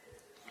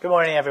Good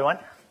morning, everyone.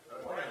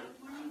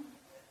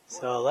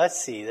 So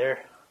let's see, there are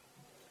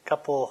a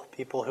couple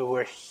people who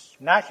were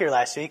not here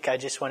last week. I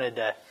just wanted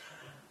to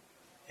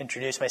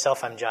introduce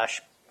myself. I'm Josh,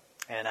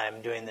 and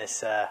I'm doing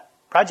this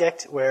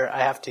project where I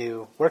have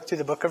to work through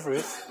the book of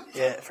Ruth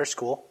for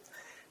school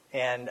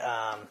and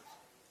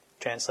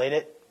translate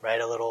it,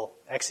 write a little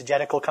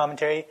exegetical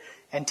commentary,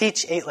 and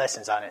teach 8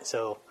 lessons on it.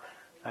 So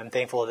I'm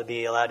thankful to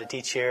be allowed to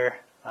teach here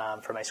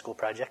for my school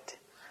project.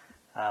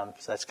 So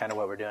that's kind of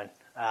what we're doing.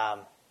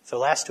 So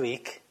last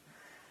week,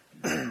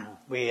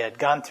 we had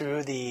gone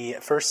through the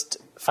first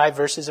 5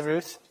 verses of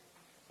Ruth,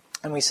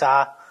 and we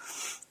saw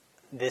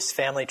this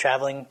family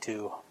traveling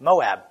to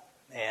Moab,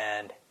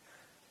 and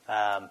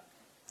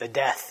the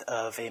death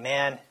of a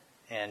man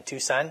and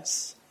 2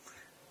 sons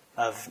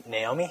of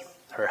Naomi,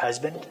 her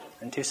husband,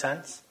 and 2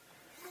 sons.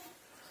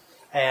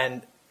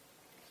 And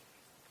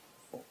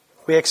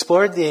we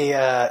explored the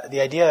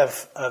idea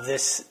of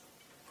this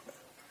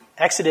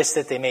Exodus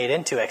that they made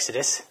into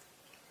Exodus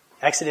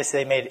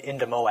they made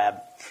into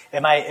Moab.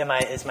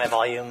 Is my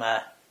volume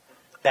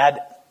bad?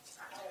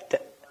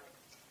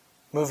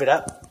 Move it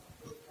up.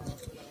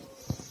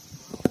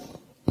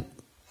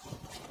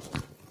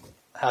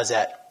 How's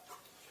that?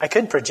 I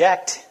could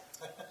project.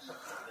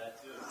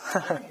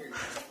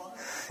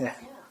 Yeah.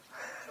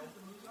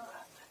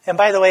 And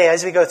by the way,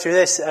 as we go through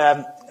this,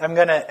 I'm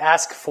going to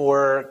ask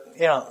for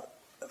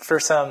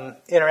some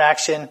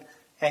interaction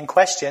and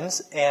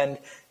questions. And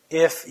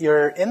if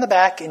you're in the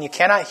back and you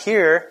cannot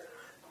hear,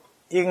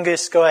 you can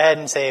just go ahead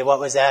and say, what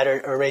was that?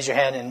 Or raise your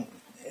hand, and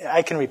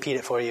I can repeat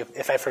it for you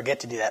if I forget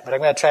to do that. But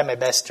I'm going to try my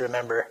best to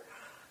remember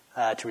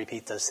to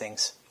repeat those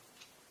things.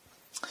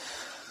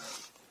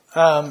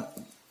 So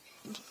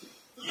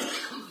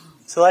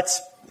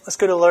let's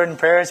go to the Lord in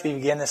prayer as we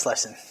begin this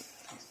lesson.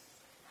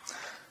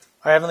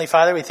 Our Heavenly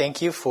Father, we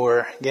thank you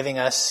for giving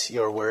us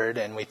your word,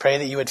 and we pray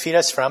that you would feed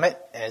us from it,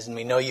 as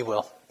we know you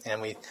will.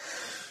 And we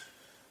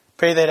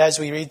pray that as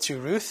we read through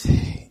Ruth,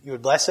 you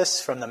would bless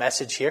us from the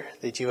message here,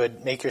 that you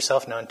would make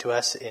yourself known to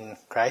us in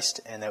Christ,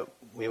 and that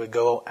we would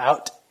go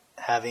out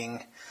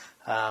having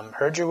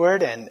heard your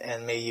word,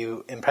 and may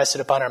you impress it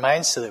upon our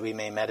minds so that we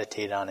may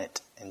meditate on it.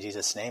 In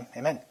Jesus' name,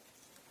 amen.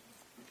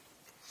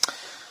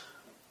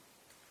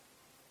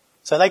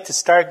 So I'd like to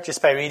start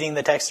just by reading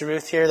the text of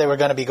Ruth here that we're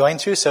going to be going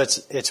through. So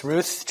it's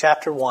Ruth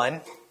chapter 1,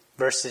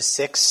 verses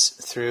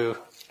 6 through,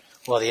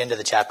 the end of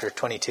the chapter,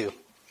 22.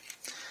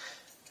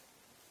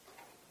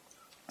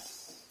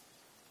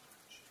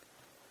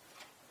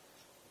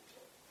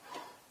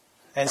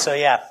 And so,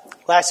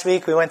 last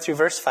week we went through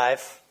verse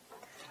 5,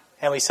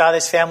 and we saw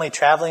this family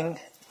traveling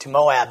to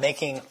Moab,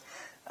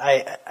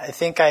 I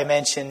think I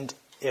mentioned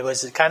it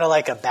was kind of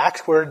like a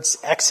backwards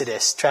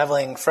exodus,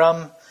 traveling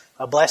from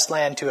a blessed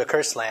land to a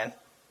cursed land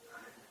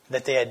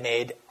that they had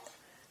made.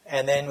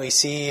 And then we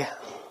see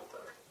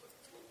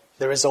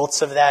the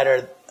results of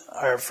that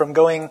are from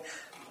going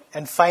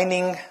and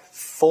finding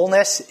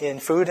fullness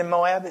in food in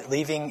Moab,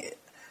 leaving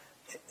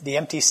the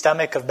empty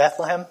stomach of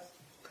Bethlehem.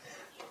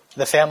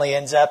 The family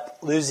ends up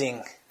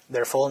losing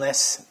their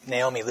fullness.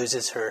 Naomi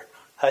loses her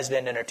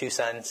husband and her 2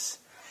 sons.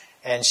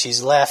 And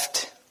she's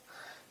left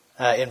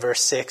in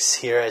verse 6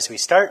 here as we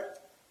start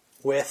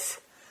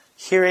with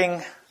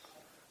hearing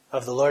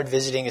of the Lord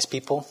visiting his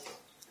people.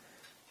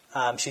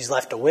 She's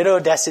left a widow,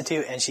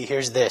 destitute, and she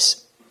hears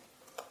this,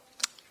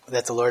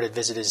 that the Lord had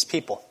visited his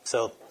people.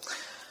 So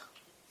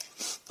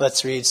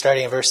let's read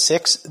starting in verse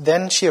 6.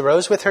 Then she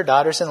arose with her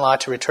daughters-in-law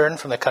to return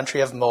from the country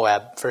of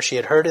Moab, for she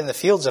had heard in the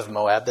fields of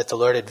Moab that the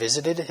Lord had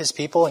visited his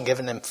people and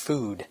given them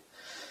food.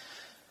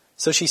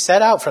 So she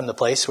set out from the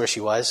place where she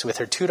was with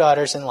her 2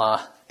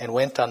 daughters-in-law and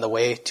went on the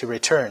way to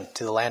return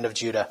to the land of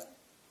Judah.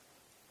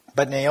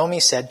 But Naomi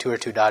said to her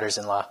 2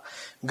 daughters-in-law,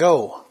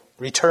 "Go,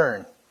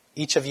 return,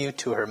 each of you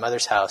to her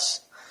mother's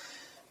house.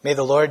 May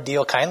the Lord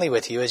deal kindly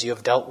with you as you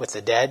have dealt with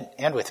the dead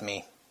and with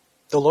me.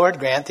 The Lord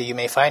grant that you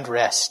may find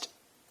rest,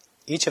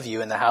 each of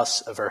you in the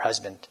house of her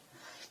husband."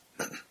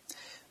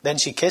 Then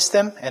she kissed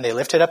them, and they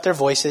lifted up their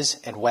voices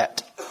and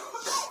wept.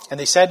 And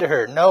they said to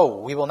her, "No,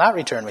 we will not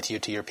return with you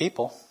to your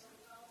people."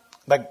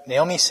 But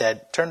Naomi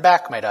said, "Turn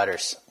back, my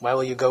daughters. Why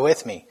will you go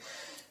with me?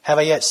 Have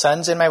I yet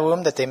sons in my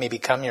womb that they may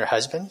become your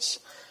husbands?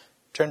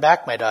 Turn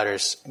back, my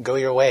daughters, go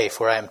your way,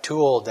 for I am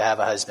too old to have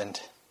a husband.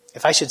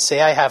 If I should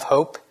say I have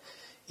hope,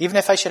 even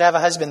if I should have a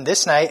husband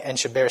this night and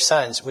should bear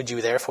sons, would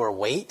you therefore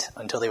wait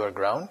until they were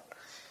grown?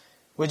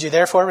 Would you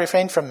therefore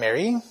refrain from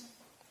marrying?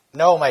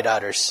 No, my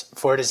daughters,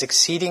 for it is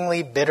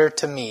exceedingly bitter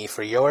to me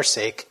for your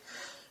sake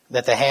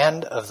that the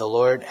hand of the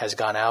Lord has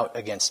gone out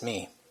against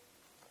me."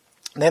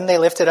 Then they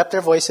lifted up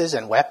their voices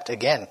and wept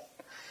again.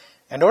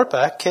 And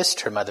Orpah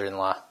kissed her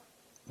mother-in-law,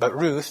 but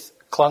Ruth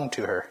clung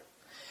to her.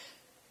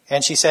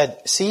 And she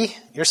said, "See,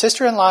 your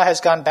sister-in-law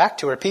has gone back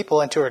to her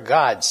people and to her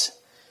gods.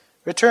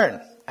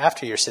 Return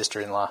after your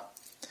sister-in-law."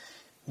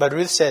 But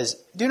Ruth says,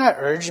 "Do not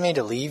urge me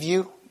to leave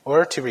you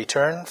or to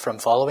return from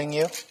following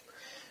you.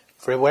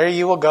 For where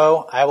you will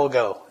go, I will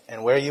go,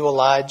 and where you will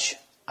lodge,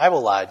 I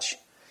will lodge.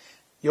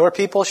 Your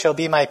people shall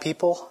be my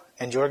people,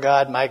 and your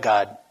God my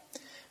God.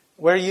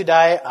 Where you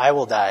die, I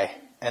will die,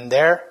 and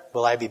there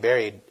will I be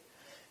buried.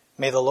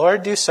 May the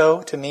Lord do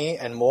so to me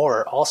and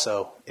more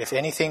also, if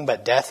anything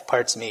but death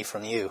parts me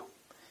from you.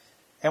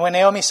 And when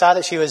Naomi saw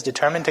that she was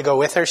determined to go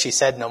with her, she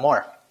said no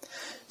more.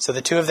 So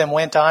the two of them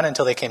went on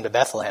until they came to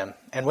Bethlehem.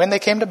 And when they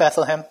came to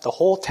Bethlehem, the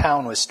whole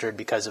town was stirred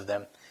because of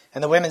them.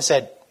 And the women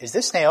said, "Is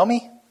this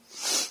Naomi?"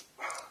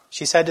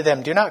 She said to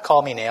them, "Do not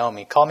call me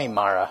Naomi, call me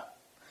Mara.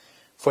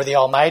 For the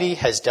Almighty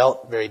has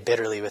dealt very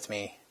bitterly with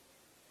me.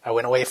 I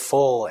went away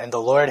full, and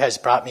the Lord has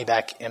brought me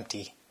back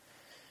empty.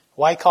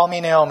 Why call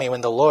me Naomi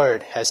when the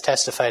Lord has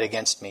testified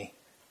against me,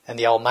 and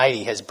the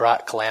Almighty has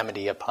brought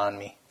calamity upon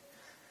me?"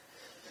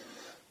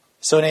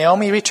 So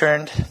Naomi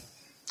returned,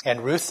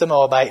 and Ruth the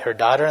Moabite, her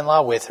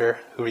daughter-in-law, with her,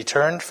 who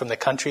returned from the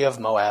country of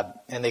Moab,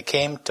 and they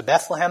came to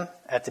Bethlehem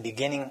at the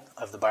beginning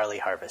of the barley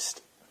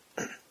harvest.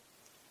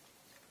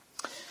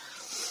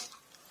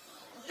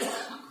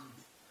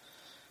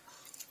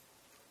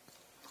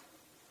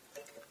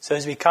 So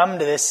as we come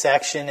to this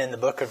section in the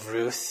book of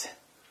Ruth,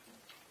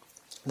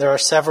 there are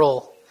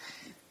several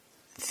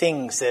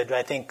things that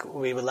I think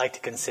we would like to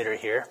consider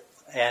here.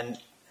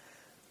 And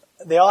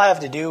they all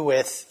have to do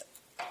with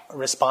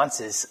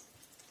responses.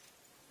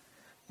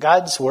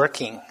 God's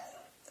working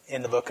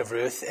in the book of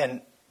Ruth,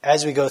 and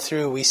as we go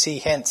through, we see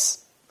hints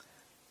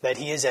that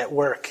he is at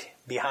work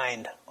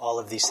behind all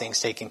of these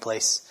things taking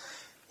place.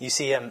 You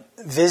see him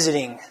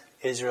visiting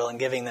Israel and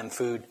giving them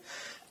food.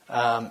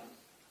 And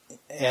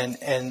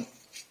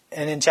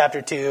in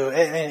chapter 2,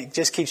 and it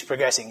just keeps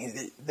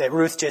progressing, that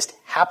Ruth just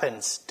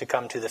happens to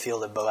come to the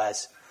field of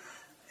Boaz.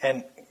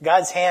 And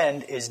God's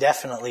hand is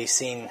definitely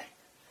seen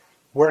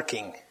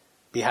working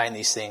behind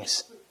these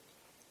things.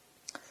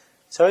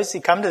 So as we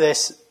come to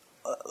this,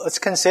 let's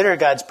consider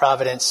God's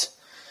providence.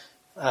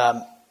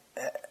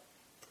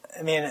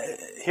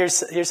 Here's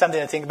something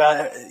to think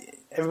about.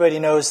 Everybody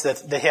knows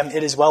that the hymn,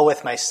 "It Is Well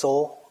With My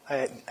Soul,"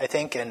 I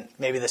think, and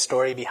maybe the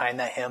story behind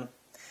that hymn.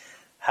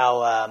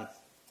 How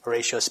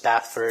Horatio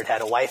Spafford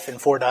had a wife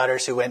and 4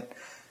 daughters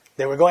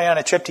they were going on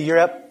a trip to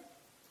Europe.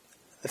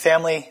 The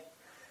family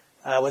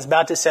was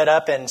about to set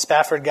up, and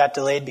Spafford got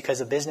delayed because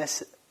of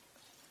business.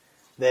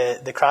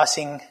 The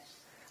crossing,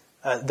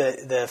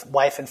 the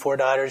wife and 4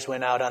 daughters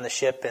went out on the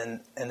ship,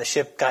 and the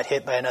ship got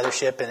hit by another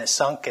ship, and it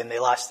sunk, and they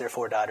lost their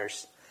 4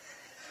 daughters.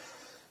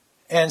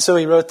 And so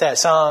he wrote that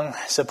song,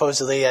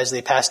 supposedly, as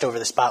they passed over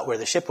the spot where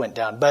the ship went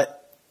down.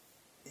 But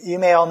you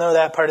may all know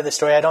that part of the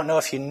story. I don't know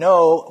if you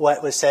know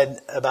what was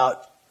said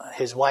about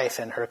his wife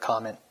and her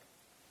comment.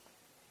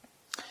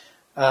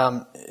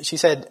 She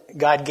said,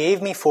 "God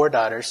gave me 4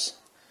 daughters.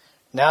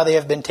 Now they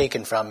have been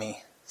taken from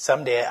me.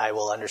 Someday I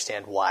will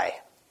understand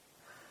why."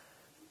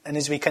 And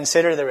as we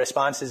consider the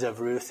responses of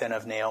Ruth and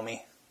of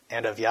Naomi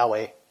and of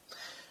Yahweh,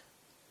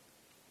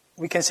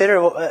 we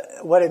consider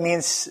what it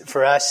means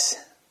for us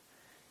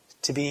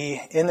to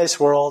be in this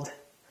world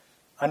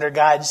under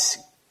God's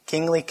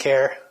kingly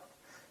care,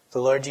 the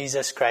Lord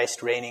Jesus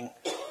Christ reigning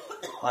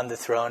on the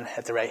throne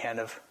at the right hand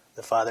of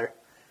the Father.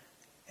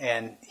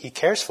 And he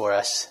cares for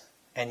us,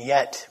 and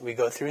yet we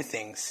go through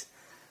things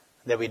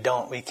that we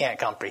can't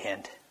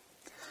comprehend.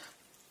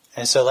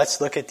 And so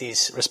let's look at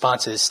these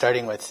responses,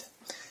 starting with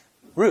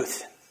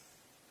Ruth.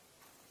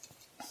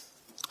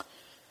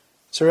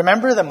 So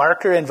remember the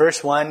marker in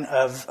verse 1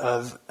 of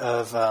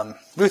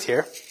Ruth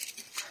here.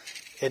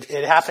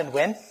 It happened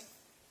when?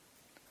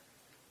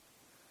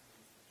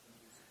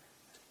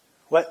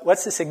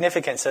 What's the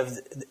significance of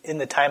in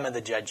the time of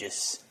the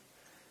judges?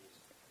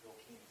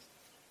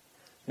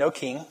 No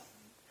king.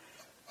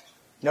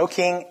 No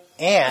king,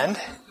 and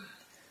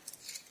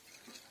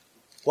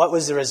what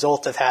was the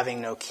result of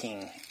having no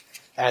king?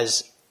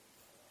 As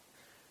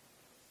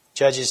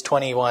Judges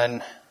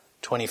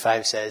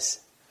 21:25 says.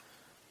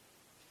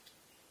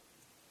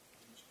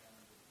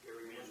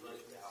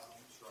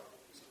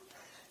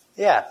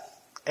 Yeah,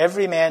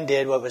 every man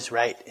did what was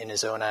right in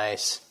his own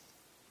eyes.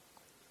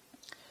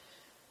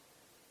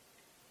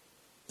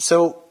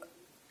 So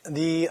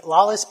the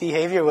lawless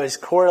behavior was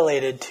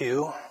correlated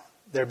to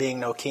there being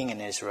no king in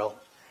Israel.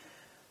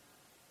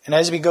 And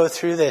as we go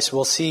through this,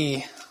 we'll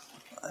see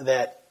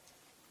that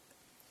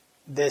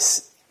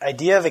this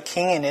idea of a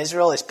king in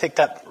Israel is picked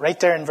up right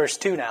there in verse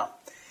 2 now.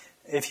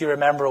 If you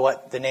remember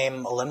what the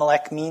name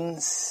Elimelech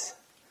means.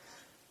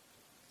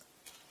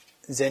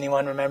 Does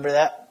anyone remember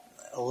that?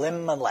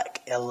 Elimelech.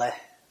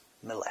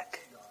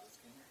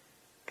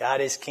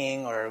 God is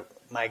king, or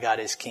my God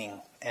is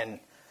king. And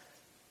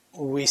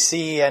we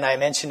see, and I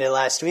mentioned it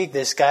last week,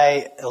 this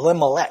guy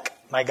Elimelech,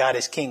 my God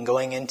is king,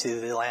 going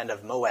into the land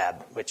of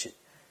Moab, which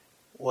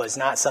was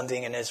not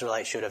something an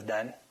Israelite should have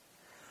done.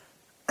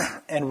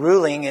 And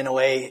ruling in a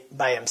way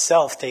by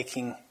himself,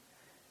 taking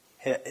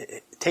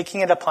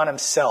it upon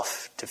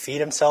himself to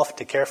feed himself,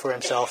 to care for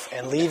himself,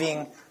 and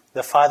leaving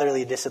the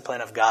fatherly discipline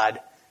of God,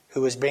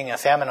 who was bringing a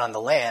famine on the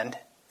land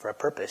for a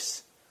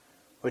purpose,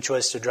 which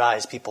was to draw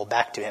his people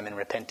back to him in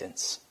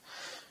repentance.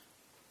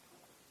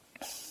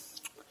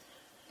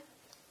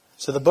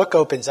 So the book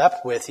opens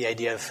up with the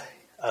idea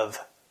of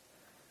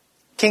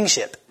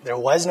kingship. There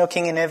was no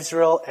king in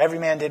Israel. Every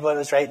man did what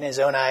was right in his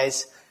own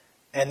eyes.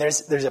 And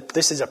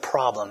this is a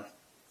problem.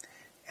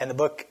 And the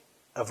book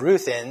of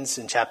Ruth ends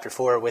in chapter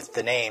 4 with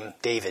the name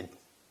David.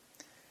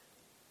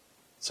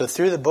 So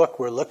through the book,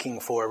 we're looking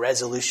for a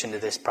resolution to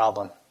this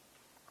problem.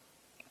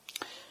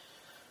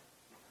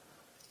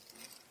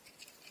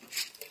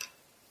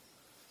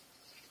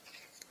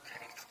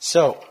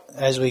 So,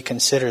 as we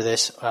consider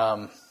this,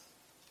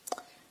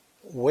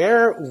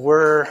 where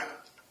were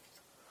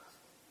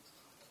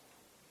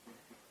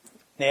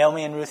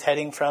Naomi and Ruth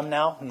heading from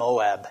now?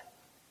 Moab.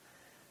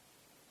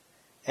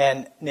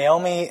 And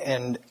Naomi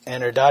and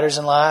her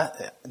daughters-in-law,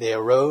 they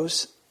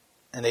arose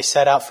and they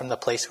set out from the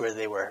place where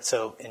they were.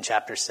 So in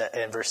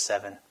verse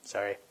 7,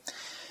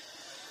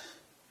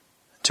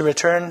 to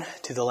return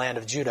to the land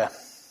of Judah.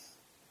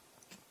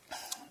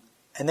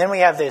 And then we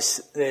have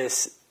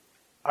this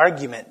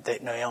argument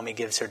that Naomi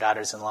gives her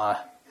daughters-in-law,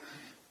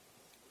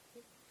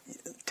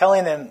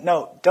 telling them,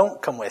 no,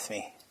 don't come with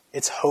me.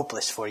 It's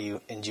hopeless for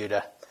you in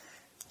Judah.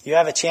 You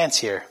have a chance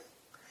here.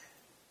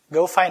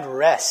 Go find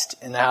rest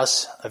in the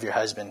house of your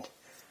husband.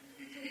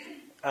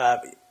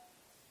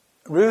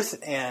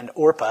 Ruth and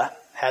Orpah,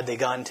 had they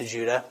gone to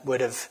Judah,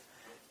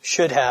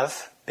 should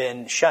have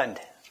been shunned.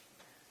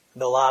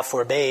 The law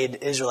forbade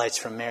Israelites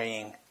from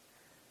marrying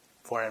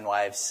foreign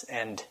wives,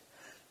 and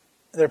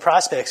their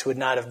prospects would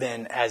not have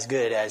been as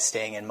good as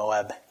staying in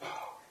Moab,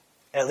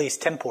 at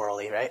least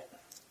temporally, right?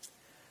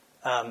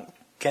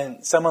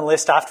 Can someone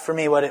list off for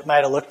me what it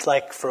might have looked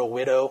like for a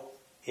widow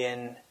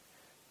in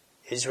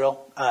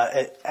Israel?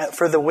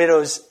 For the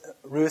widows,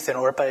 Ruth and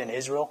Orpah in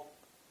Israel?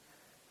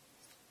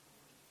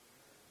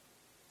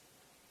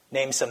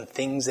 Name some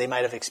things they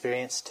might have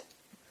experienced.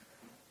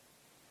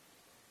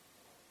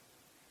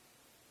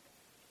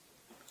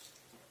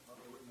 Well,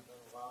 they wouldn't have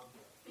been allowed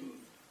to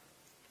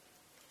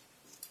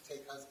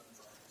take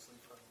husbands, obviously,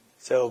 from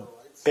So,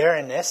 Israelites.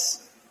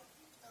 barrenness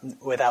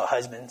without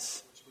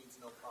husbands. Which means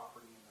no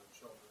property and no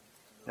children.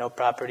 And No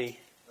property,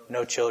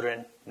 no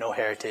children, no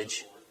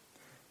heritage,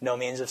 no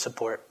means of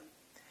support.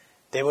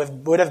 They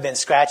would have been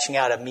scratching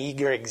out a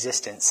meager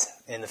existence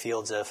in the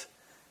fields of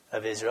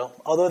Israel,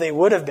 although they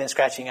would have been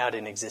scratching out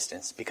an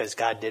existence because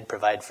God did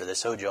provide for the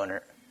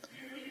sojourner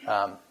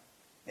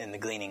in the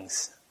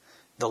gleanings,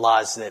 the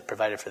laws that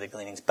provided for the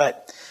gleanings.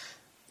 But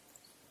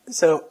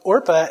so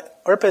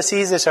Orpah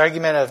sees this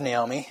argument of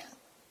Naomi,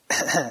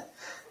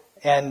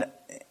 and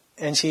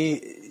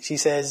she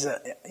says,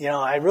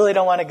 I really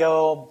don't want to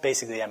go.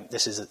 Basically,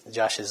 this is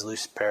Josh's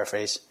loose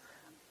paraphrase.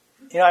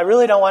 I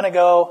really don't want to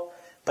go,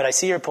 but I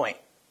see your point.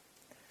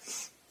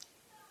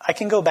 I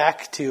can go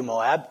back to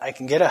Moab. I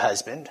can get a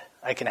husband.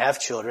 I can have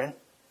children.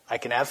 I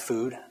can have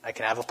food. I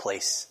can have a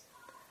place.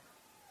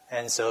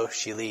 And so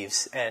she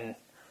leaves. And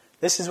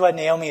this is what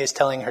Naomi is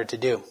telling her to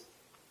do.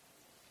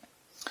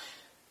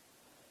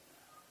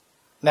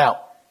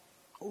 Now,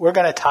 we're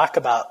going to talk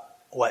about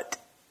what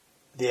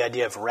the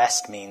idea of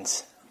rest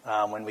means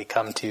when we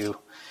come to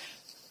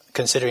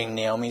considering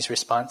Naomi's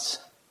response.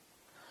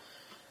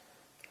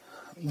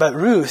 But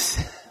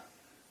Ruth,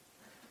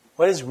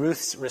 what is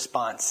Ruth's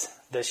response?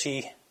 Does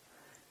she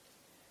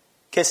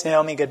kiss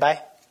Naomi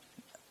goodbye?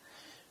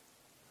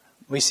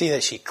 We see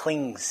that she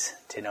clings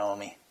to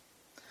Naomi.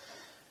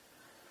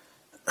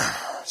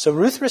 So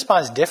Ruth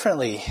responds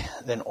differently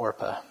than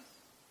Orpah.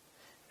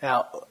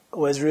 Now,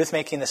 was Ruth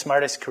making the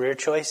smartest career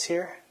choice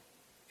here?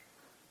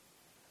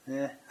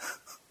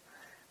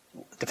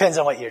 Depends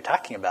on what you're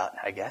talking about,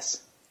 I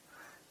guess.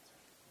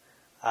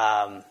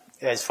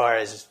 As far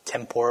as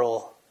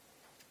temporal,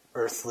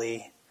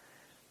 earthly,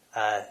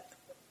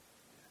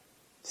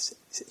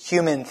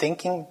 human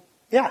thinking,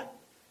 yeah,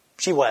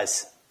 she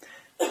was.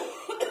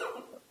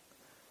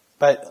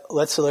 But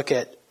let's look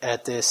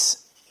at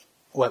this,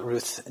 what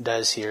Ruth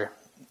does here.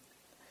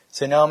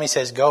 So Naomi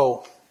says,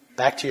 go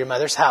back to your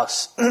mother's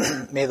house.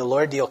 May the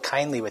Lord deal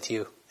kindly with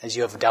you as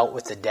you have dealt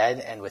with the dead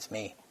and with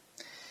me.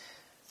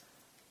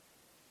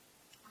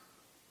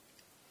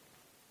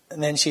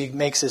 And then she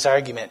makes this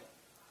argument.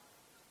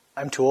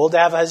 I'm too old to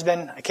have a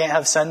husband. I can't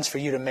have sons for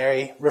you to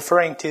marry.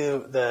 Referring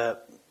to the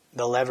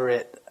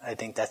Levirate, I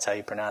think that's how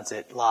you pronounce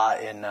it, law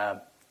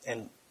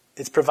and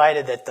it's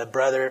provided that the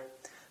brother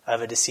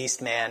of a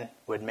deceased man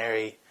would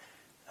marry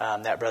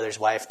that brother's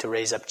wife to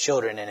raise up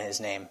children in his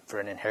name for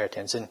an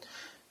inheritance. And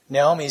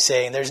Naomi's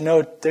saying, there's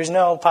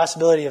no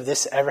possibility of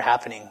this ever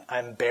happening.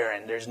 I'm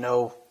barren. There's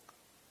no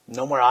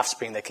more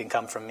offspring that can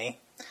come from me.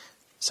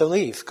 So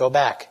leave, go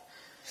back.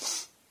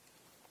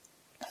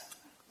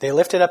 They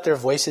lifted up their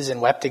voices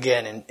and wept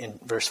again in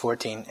verse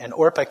 14. And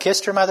Orpah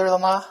kissed her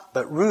mother-in-law,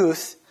 but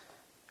Ruth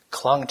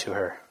clung to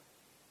her.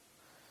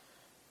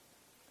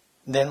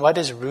 Then what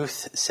does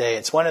Ruth say?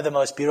 It's one of the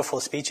most beautiful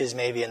speeches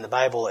maybe in the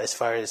Bible as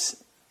far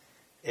as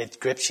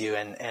it grips you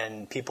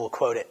and people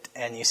quote it.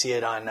 And you see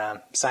it on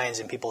signs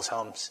in people's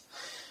homes.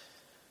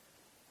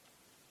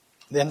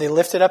 Then they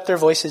lifted up their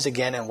voices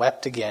again and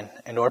wept again.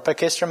 And Orpah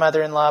kissed her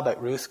mother-in-law,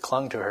 but Ruth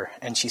clung to her.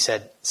 And she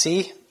said,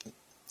 see,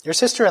 your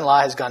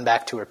sister-in-law has gone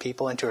back to her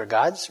people and to her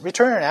gods.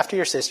 Return after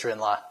your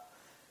sister-in-law.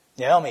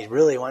 Naomi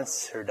really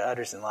wants her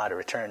daughters-in-law to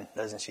return,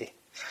 doesn't she?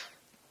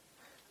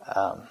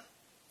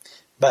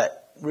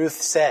 But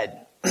Ruth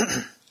said,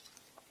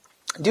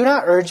 "Do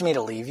not urge me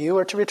to leave you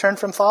or to return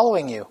from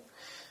following you.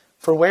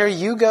 For where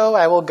you go,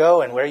 I will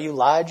go, and where you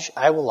lodge,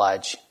 I will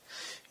lodge.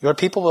 Your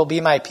people will be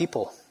my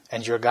people,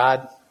 and your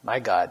God, my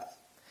God.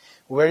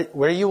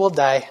 Where you will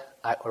die,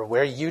 or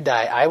where you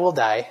die, I will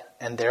die,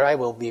 and there I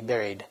will be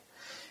buried.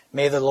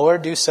 May the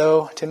Lord do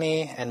so to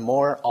me, and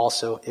more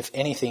also, if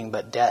anything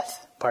but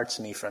death parts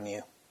me from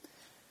you."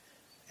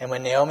 And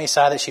when Naomi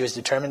saw that she was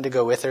determined to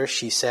go with her,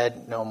 she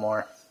said no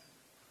more.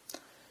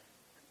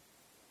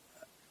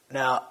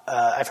 Now,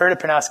 I've heard it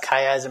pronounced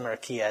chiasm or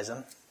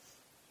chiasm.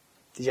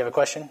 Did you have a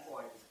question?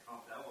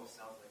 That almost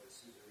sounds like a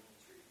suzerain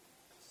tree.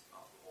 It's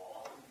off the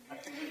wall.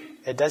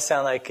 It does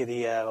sound like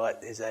the,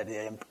 what is that,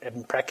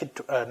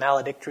 the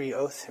maledictory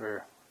oath?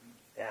 Or,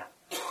 yeah.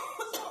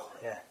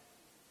 Yeah.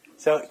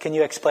 So can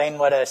you explain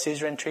what a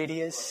suzerain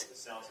treaty is? It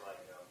sounds like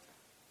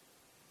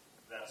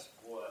that's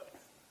what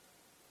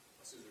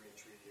a suzerain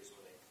treaty is,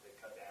 when they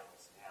cut the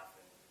animals in half,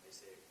 and they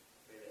say,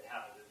 maybe it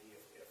happened to me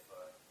if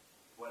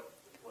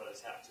what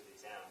has happened to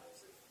these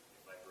animals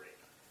if I break.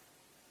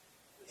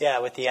 Yeah,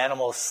 with the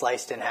animals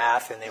sliced in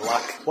half, and they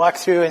walk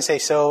through and say,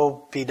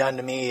 "So be done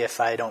to me if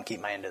I don't keep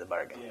my end of the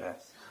bargain." Yeah.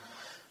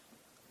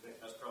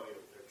 That's probably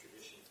their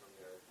tradition from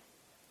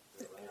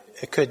their land.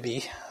 It could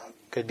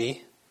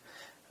be.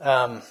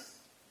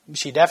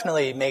 She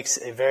definitely makes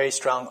a very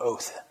strong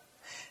oath.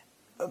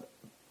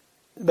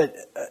 But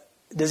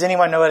does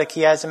anyone know what a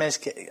chiasm is?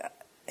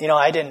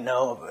 I didn't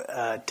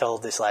know till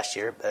this last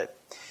year. But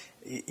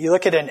you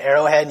look at an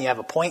arrowhead and you have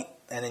a point,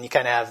 and then you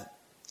kind of have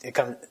it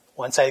come.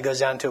 One side goes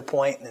down to a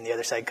point, and then the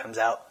other side comes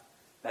out.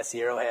 That's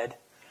the arrowhead.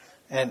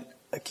 And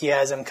a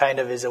chiasm kind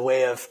of is a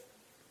way of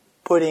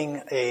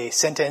putting a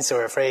sentence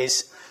or a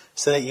phrase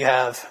so that you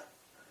have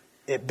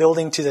it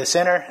building to the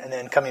center and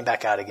then coming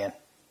back out again.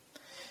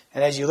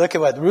 And as you look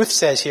at what Ruth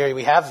says here,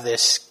 we have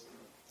this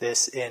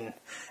in,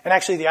 and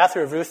actually the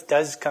author of Ruth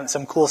does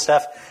some cool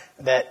stuff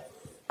that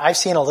I've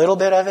seen a little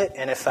bit of it,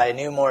 and if I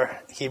knew more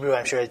Hebrew,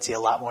 I'm sure I'd see a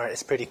lot more.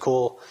 It's pretty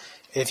cool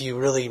if you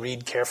really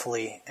read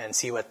carefully and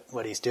see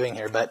what he's doing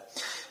here. But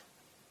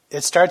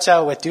it starts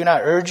out with, "Do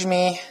not urge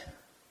me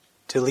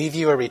to leave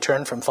you or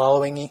return from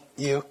following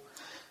you."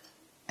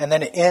 And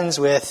then it ends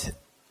with,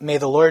 "May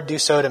the Lord do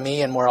so to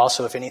me, and more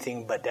also, if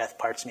anything but death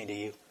parts me to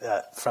you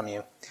from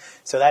you."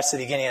 So that's the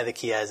beginning of the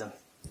chiasm.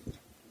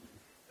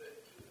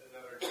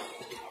 Another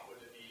example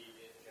would be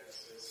in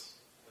Genesis,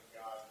 when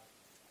God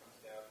comes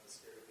down in the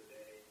spirit of the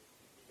day,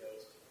 he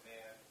goes to the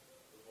man,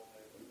 the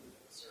woman, and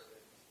the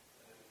serpent,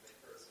 and then in the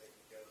first thing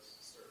he goes to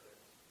the serpent,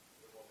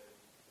 the woman,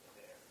 and the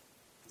man.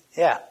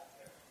 Yeah.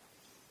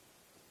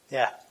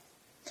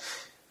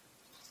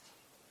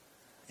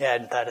 Yeah, I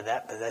hadn't thought of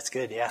that, but that's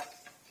good, yeah.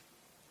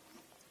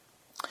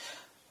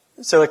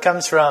 So it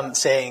comes from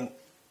saying,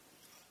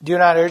 "Do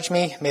not urge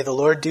me, may the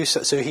Lord do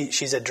so." So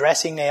she's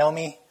addressing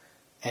Naomi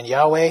and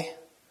Yahweh.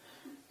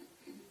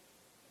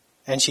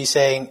 And she's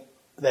saying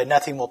that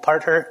nothing will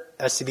part her.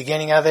 That's the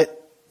beginning of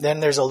it. Then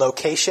there's a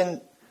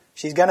location.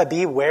 She's going to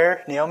be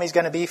where Naomi's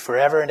going to be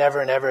forever and ever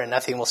and ever, and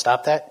nothing will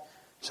stop that.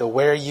 So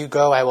where you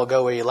go, I will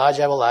go. Where you lodge,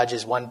 I will lodge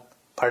is one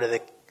part of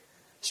the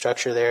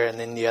structure there. And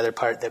then the other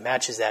part that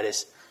matches that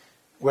is,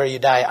 where you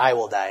die, I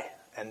will die,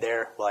 and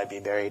there will I be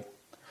buried.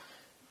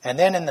 And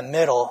then in the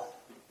middle,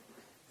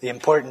 the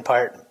important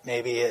part,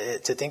 maybe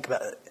to think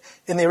about,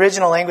 in the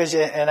original language,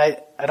 and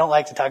I don't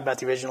like to talk about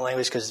the original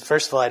language because,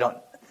 first of all,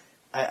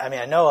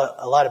 I know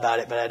a lot about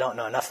it, but I don't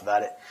know enough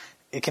about it.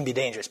 It can be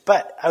dangerous.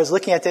 But I was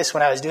looking at this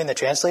when I was doing the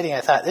translating, and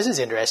I thought, this is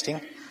interesting.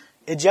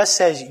 It just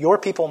says, "Your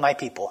people, my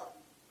people.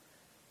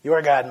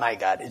 Your God, my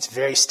God." It's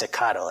very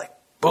staccato, like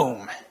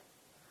boom.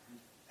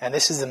 And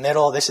this is the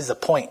middle, this is the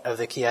point of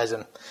the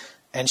chiasm.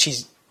 And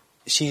she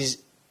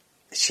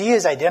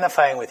is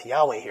identifying with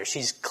Yahweh here.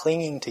 She's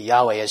clinging to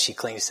Yahweh as she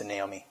clings to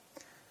Naomi.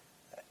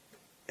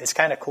 It's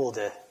kind of cool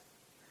to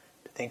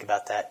think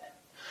about that.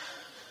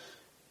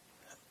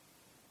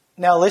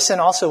 Now listen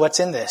also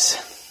what's in this.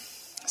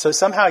 So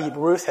somehow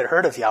Ruth had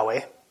heard of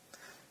Yahweh.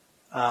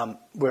 I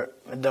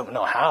don't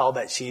know how,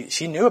 but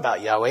she knew about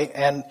Yahweh.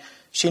 And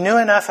she knew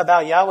enough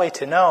about Yahweh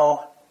to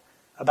know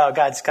about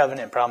God's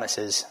covenant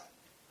promises,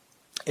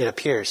 it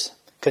appears.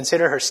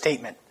 Consider her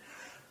statement.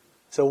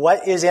 So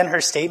what is in her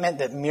statement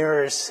that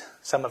mirrors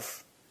some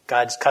of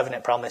God's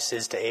covenant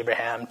promises to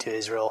Abraham, to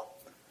Israel?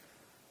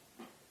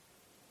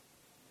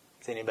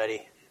 Is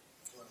anybody?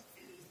 Well,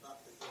 it's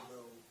not that you'll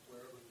go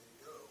wherever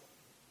they go,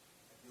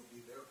 and you'll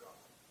be their God.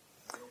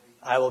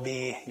 I will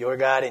be your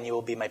God, and you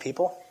will be my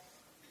people.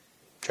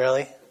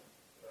 Charlie?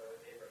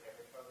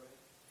 Abrahamic covenant,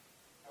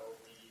 I will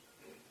be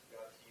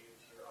God to you,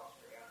 to your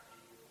offspring after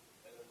you,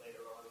 and then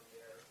later on in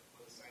there,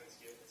 when the sign is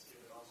given, it's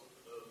given also to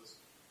those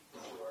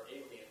who are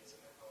aliens in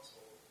that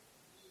household.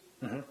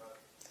 Mm-hmm.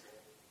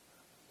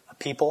 A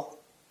people.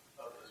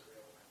 Of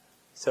Israel.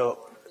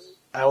 So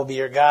I will be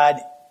your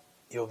God,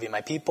 you will be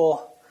my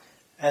people.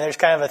 And there's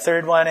kind of a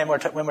third one, and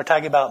when we're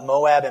talking about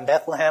Moab and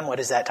Bethlehem,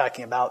 what is that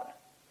talking about?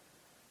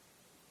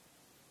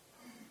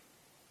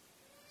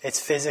 It's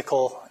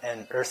physical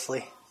and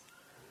earthly,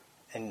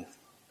 and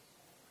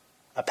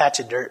a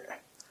patch of dirt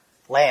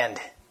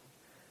Land.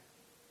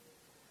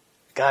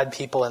 God,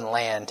 people, and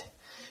land.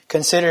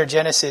 Consider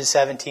Genesis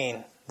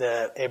 17,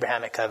 the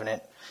Abrahamic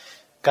covenant.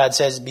 God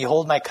says,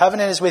 "Behold, my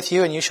covenant is with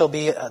you, and you shall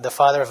be the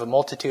father of a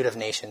multitude of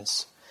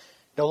nations.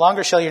 No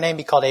longer shall your name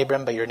be called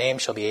Abram, but your name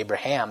shall be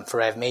Abraham,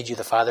 for I have made you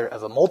the father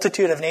of a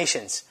multitude of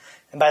nations."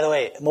 And by the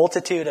way,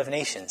 multitude of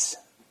nations.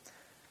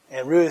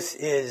 And Ruth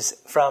is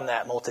from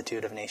that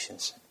multitude of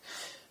nations.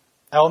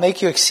 "I will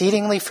make you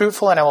exceedingly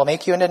fruitful, and I will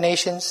make you into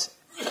nations,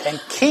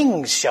 and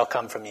kings shall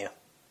come from you."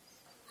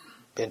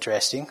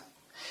 Interesting.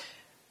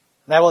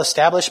 "And I will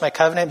establish my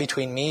covenant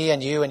between me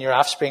and you and your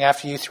offspring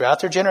after you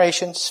throughout their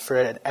generations for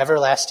an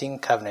everlasting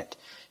covenant,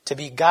 to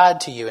be God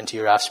to you and to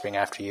your offspring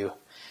after you.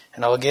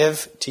 And I will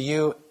give to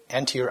you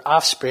and to your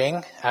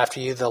offspring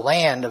after you the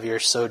land of your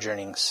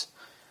sojournings,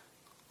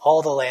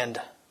 all the land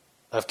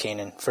of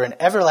Canaan, for an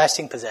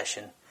everlasting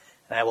possession,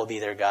 and I will be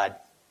their God."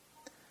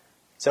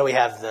 So we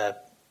have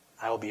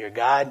I will be your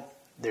God,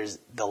 there's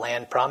the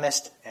land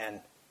promised,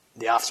 and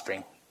the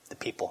offspring, the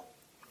people.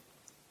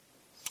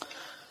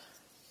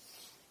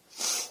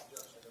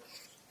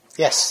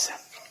 Yes?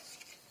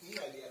 Any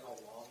idea how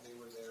long they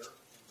were there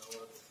in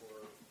Noah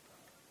before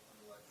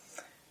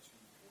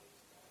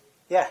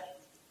Yeah.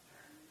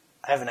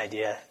 I have an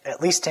idea.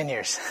 At least 10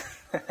 years.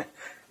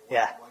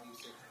 Yeah. Why do you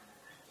say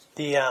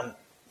 10 years?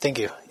 Thank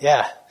you.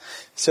 Yeah.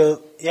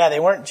 So, yeah, they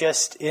weren't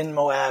just in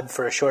Moab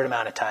for a short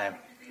amount of time.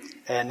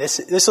 And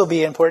this will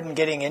be important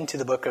getting into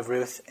the book of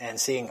Ruth and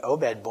seeing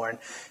Obed born.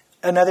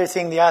 Another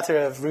thing the author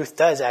of Ruth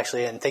does,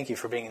 actually, and thank you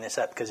for bringing this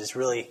up, because it's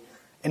really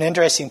an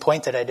interesting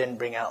point that I didn't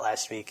bring out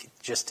last week,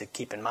 just to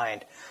keep in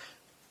mind.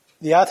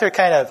 The author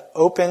kind of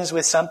opens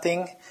with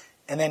something,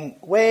 and then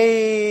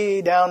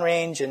way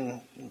downrange,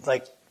 and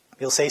like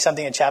he'll say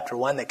something in chapter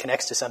 1 that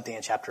connects to something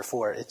in chapter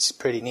 4. It's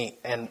pretty neat.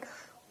 And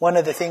one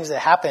of the things that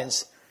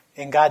happens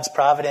in God's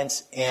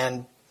providence,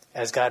 and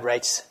as God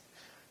writes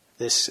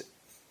this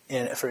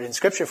in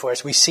Scripture for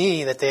us, we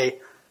see that they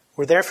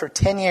were there for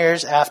 10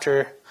 years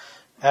after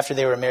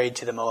they were married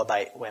to the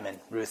Moabite women,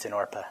 Ruth and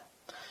Orpah.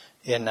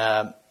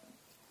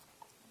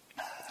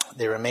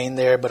 They remained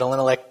there, but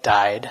Elimelech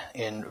died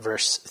in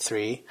verse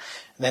 3.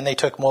 And then they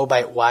took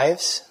Moabite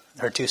wives,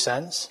 her 2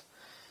 sons,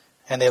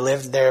 and they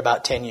lived there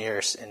about 10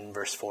 years in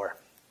verse 4.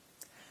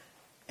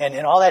 And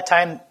in all that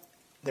time,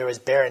 there was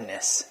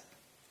barrenness.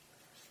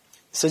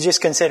 So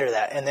just consider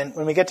that. And then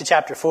when we get to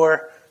chapter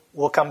 4,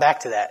 we'll come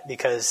back to that,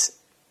 because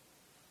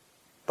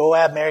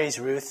Boab marries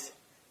Ruth,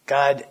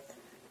 God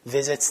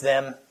visits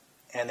them,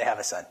 and they have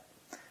a son.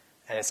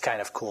 And it's kind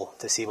of cool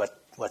to see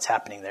what's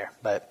happening there.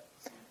 But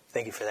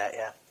thank you for that,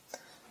 yeah.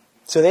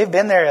 So they've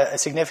been there a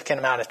significant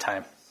amount of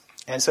time.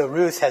 And so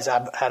Ruth has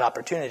had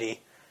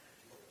opportunity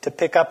to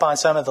pick up on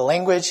some of the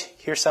language,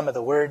 hear some of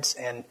the words,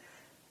 and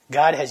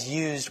God has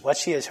used what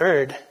she has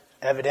heard,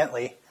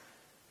 evidently,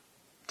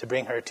 to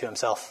bring her to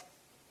himself.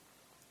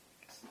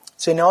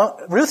 So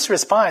Ruth's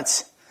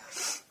response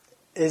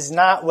is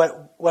not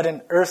what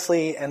an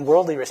earthly and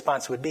worldly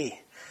response would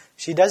be.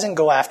 She doesn't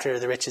go after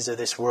the riches of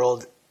this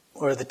world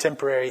or the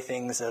temporary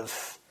things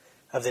of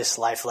this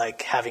life,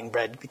 like having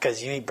bread,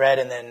 because you eat bread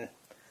and then,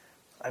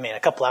 a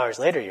couple hours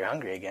later you're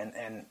hungry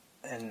again.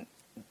 And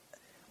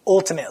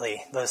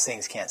ultimately those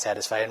things can't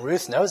satisfy. And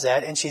Ruth knows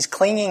that, and she's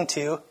clinging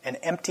to an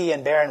empty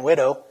and barren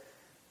widow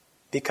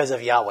because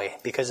of Yahweh,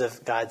 because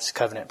of God's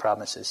covenant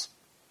promises.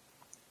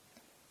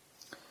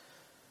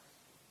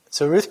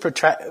 So Ruth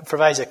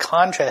provides a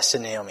contrast to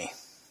Naomi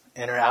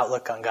in her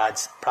outlook on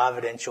God's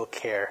providential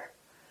care.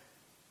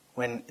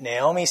 When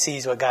Naomi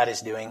sees what God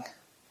is doing,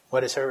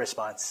 what is her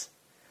response?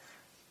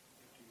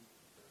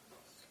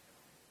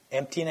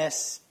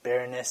 Emptiness,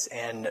 barrenness,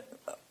 and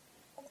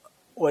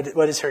what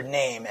is her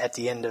name at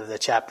the end of the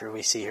chapter?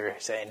 We see her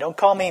saying, "Don't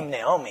call me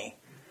Naomi.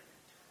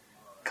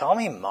 Call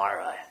me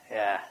Mara."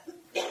 Yeah,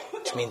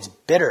 which means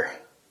bitter.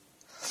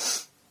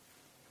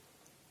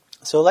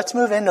 So let's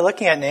move into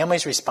looking at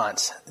Naomi's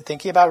response.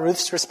 Thinking about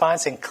Ruth's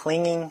response and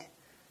clinging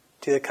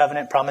to the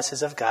covenant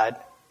promises of God.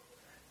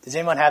 Does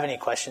anyone have any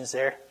questions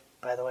there,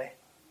 by the way?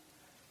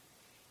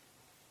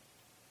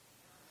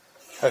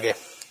 Okay.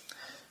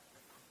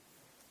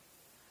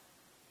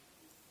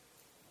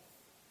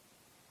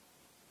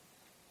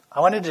 I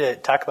wanted to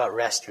talk about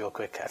rest real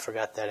quick. I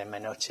forgot that in my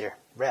notes here.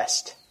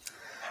 Rest.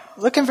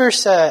 Look in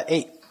verse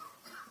 8.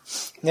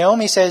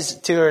 Naomi says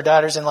to her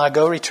daughters-in-law,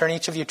 "Go, return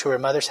each of you to her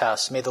mother's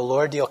house. May the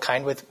Lord deal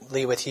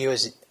kindly with you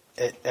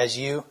as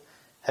you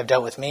have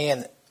dealt with me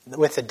and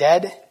with the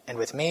dead and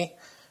with me.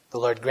 The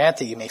Lord grant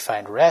that you may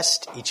find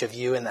rest, each of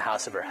you in the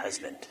house of her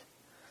husband."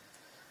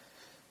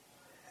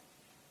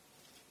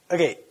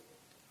 Okay.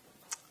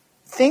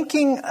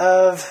 Thinking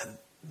of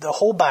the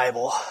whole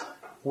Bible,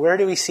 where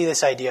do we see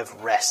this idea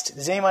of rest?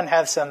 Does anyone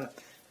have some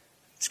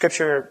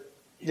scripture,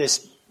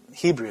 just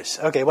Hebrews?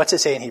 Okay, what's it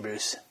say in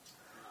Hebrews?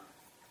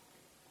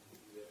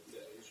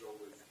 That Israel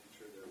would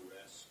enter their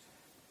rest.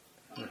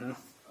 Mm-hmm.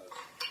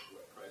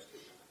 What Christ had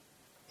done.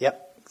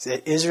 Yep.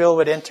 That Israel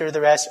would enter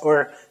the rest,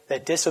 or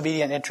that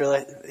disobedient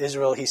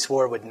Israel, he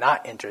swore, would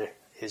not enter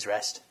his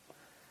rest.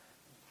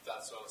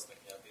 That's what I was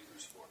thinking of,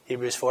 Hebrews 4.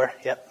 Hebrews 4,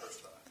 yep.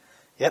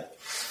 Yep.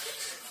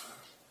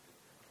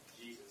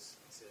 Jesus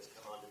says,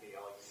 "Come unto me,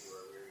 all you who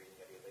are weary and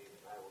heavy laden,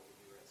 and I will give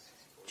you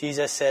rest."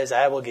 Jesus says,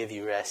 I will give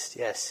you rest.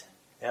 Yes.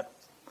 Yep.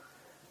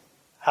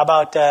 How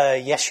about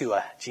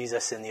Yeshua,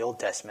 Jesus in the Old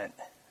Testament,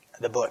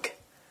 the book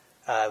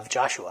of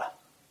Joshua?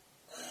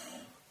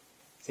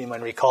 Does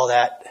anyone recall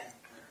that?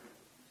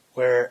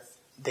 Where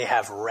they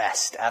have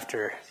rest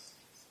after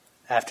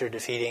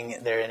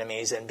defeating their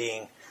enemies and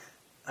being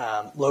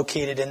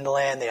located in the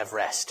land, they have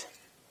rest.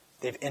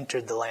 They've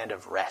entered the land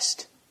of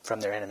rest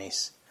from their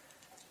enemies.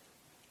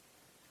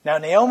 Now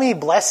Naomi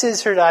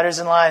blesses her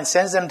daughters-in-law and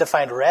sends them to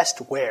find rest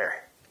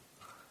where?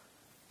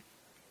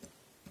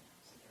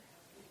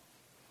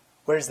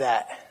 Where's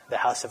that? The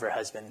house of her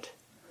husband.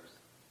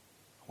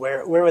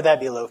 Where would that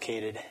be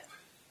located?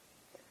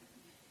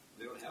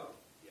 They don't have it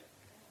yet.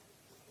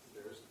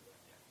 There isn't.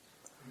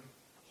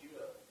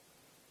 Judah.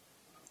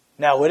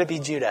 Now, would it be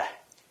Judah?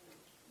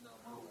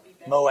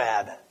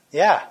 Moab.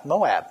 Yeah,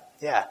 Moab.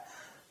 Yeah.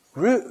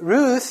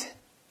 Ruth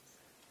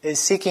is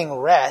seeking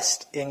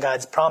rest in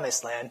God's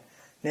promised land.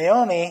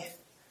 Naomi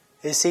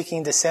is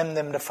seeking to send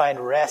them to find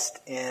rest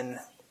in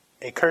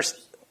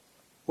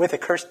with a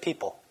cursed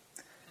people.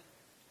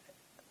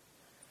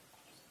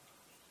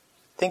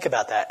 Think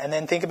about that. And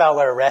then think about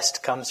where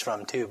rest comes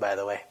from too, by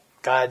the way.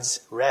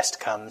 God's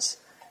rest comes,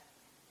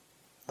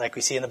 like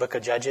we see in the book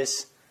of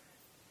Judges,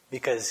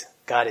 because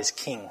God is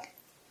king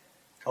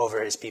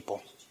over his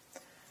people.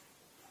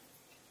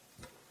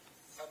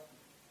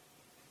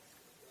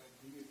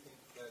 Do you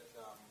think that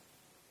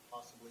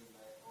possibly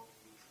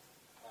Naomi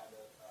had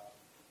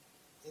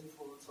an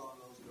influence on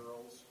those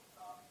girls,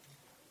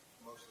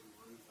 mostly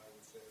Ruth, I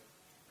would say?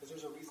 Because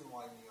there's a reason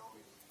why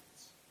Naomi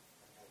leaves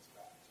and heads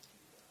back to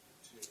Judah,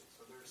 too.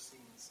 So they're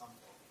seeing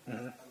something,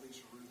 at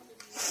least Ruth and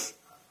Naomi,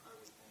 I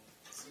would think,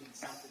 seeing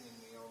something in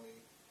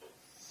Naomi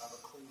of a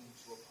clinging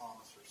to a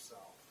promise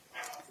herself.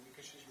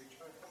 Because she's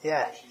returning.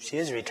 Yeah, she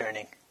is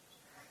returning.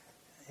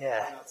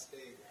 Yeah. Why not stay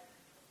there?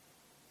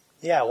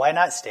 Yeah, why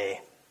not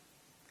stay?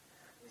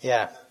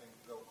 Yeah.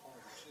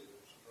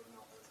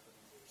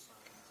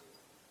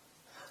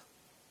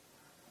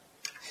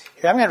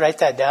 Here, I'm going to write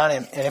that down,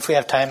 and if we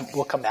have time,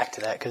 we'll come back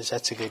to that, because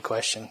that's a good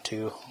question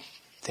to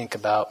think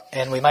about.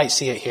 And we might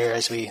see it here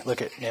as we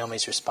look at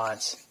Naomi's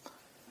response.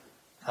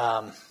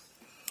 Let's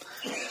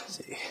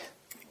see. It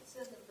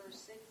says in verse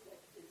 6 that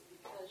it's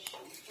because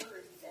she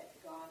heard that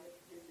God had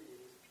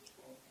visited his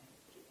people and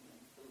given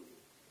them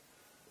food.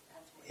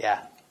 That's what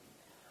Yeah.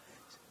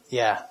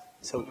 Yeah.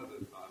 So, One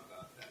other thought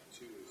about that,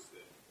 too, is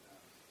that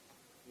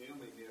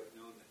Naomi may have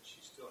known that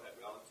she still had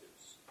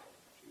relatives in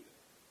Judah.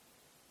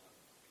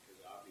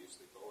 Because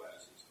obviously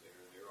Boaz is there.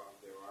 There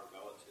are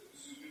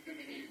relatives who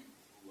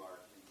are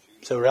in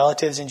Judah. so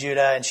relatives in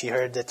Judah, and she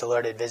heard that the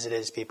Lord had visited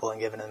his people and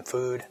given them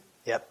food.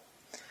 Yep.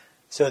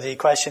 So the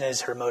question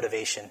is her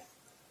motivation.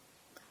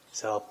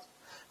 So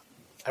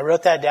I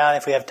wrote that down.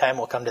 If we have time,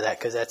 we'll come to that,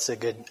 because that's a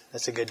good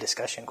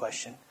discussion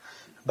question.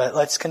 But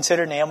let's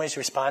consider Naomi's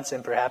response,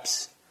 and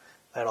perhaps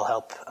that'll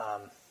help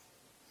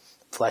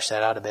flesh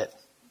that out a bit.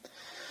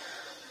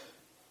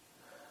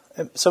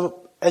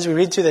 So as we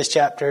read through this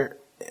chapter,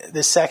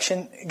 this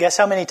section, guess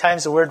how many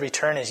times the word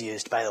return is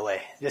used, by the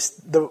way?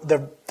 Just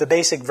the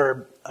basic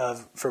verb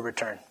for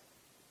return.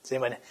 Does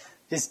anyone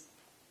just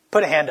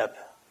put a hand up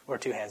or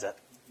two hands up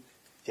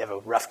if you have a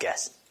rough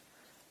guess?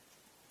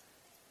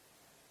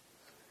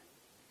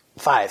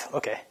 5,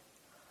 okay.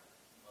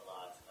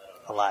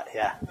 A lot,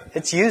 yeah.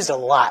 It's used a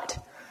lot.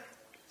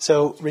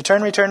 So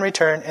return, return,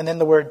 return, and then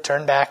the word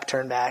turn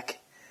back.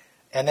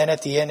 And then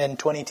at the end in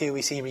 22,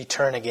 we see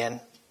return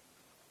again.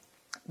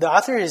 The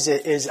author is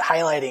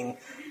highlighting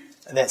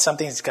that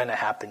something's going to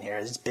happen here.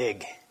 It's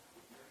big.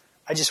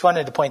 I just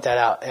wanted to point that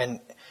out. And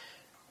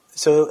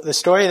so the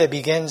story that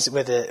begins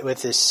with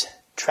this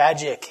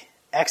tragic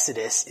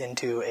exodus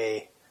into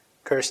a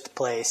cursed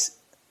place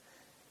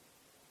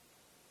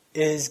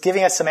is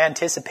giving us some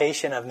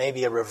anticipation of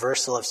maybe a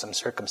reversal of some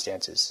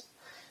circumstances.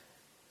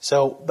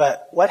 So,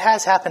 but what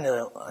has happened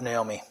to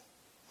Naomi?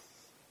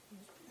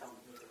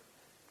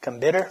 Become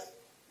bitter,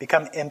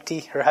 become empty.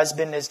 Her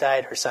husband has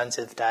died, her sons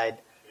have died.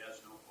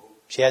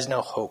 She has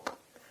no hope.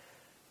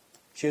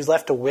 She was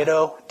left a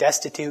widow,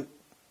 destitute,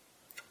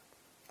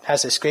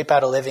 has to scrape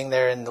out a living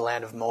there in the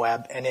land of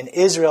Moab. And in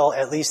Israel,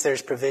 at least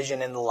there's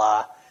provision in the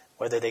law,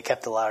 whether they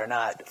kept the law or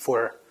not,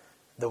 for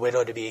the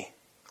widow to be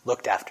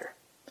looked after.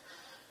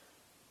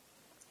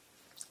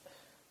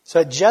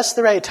 So at just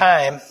the right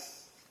time,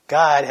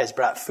 God has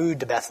brought food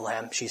to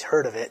Bethlehem. She's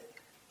heard of it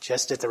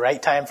just at the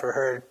right time for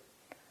her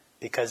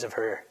because of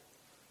her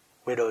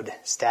widowed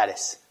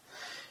status.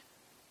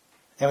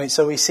 And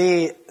so we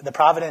see the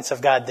providence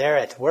of God there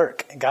at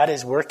work. God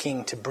is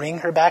working to bring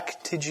her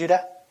back to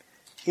Judah,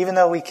 even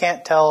though we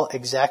can't tell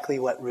exactly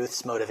what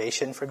Ruth's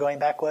motivation for going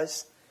back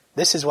was.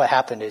 This is what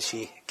happened as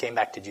she came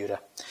back to Judah.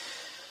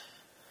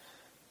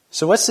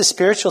 So what's the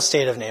spiritual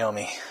state of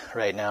Naomi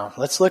right now?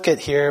 Let's look at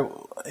here.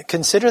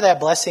 Consider that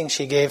blessing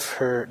she gave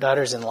her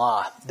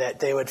daughters-in-law, that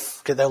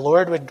the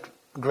Lord would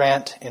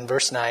grant in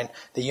verse 9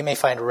 that you may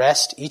find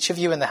rest, each of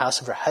you in the house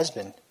of her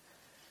husband.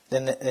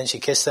 Then she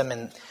kissed them,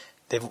 and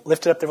they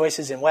lifted up their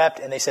voices and wept,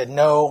 and they said,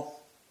 "No,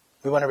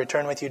 we want to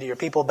return with you to your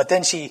people." But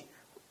then she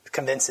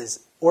convinces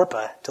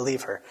Orpah to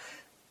leave her.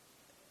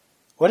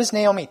 What is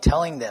Naomi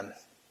telling them?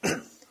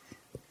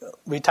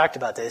 We talked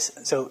about this.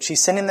 So she's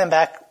sending them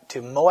back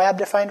to Moab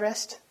to find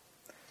rest?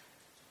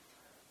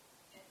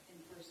 In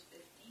verse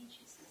 15,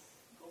 she says,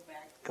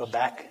 Go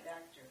back. She went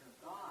back to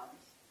her gods.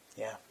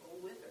 Yeah. Go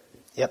with her.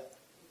 Yep.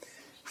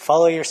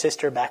 Follow your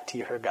sister back to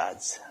her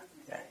gods.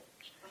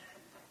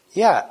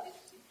 Yeah.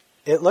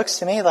 It looks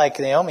to me like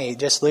Naomi,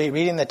 just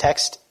reading the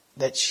text,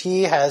 that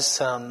she has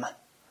some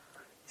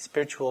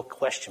spiritual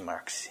question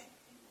marks.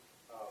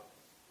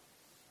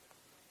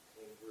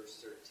 In verse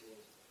 13,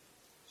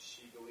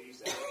 she believes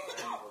that the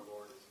hand of the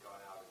Lord has gone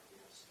out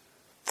against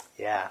her.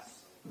 Yeah.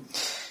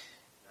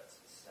 That's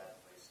a sad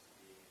place to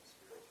be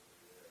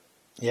spiritually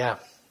there. Yeah.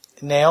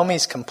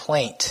 Naomi's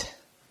complaint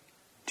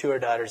to her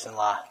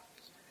daughters-in-law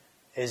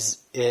is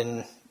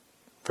in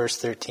verse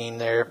 13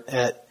 there,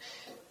 that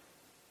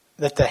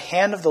the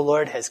hand of the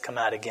Lord has come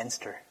out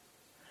against her.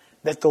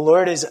 That the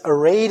Lord is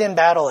arrayed in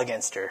battle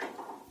against her.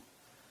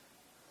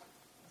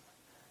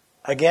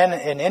 Again,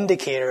 an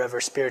indicator of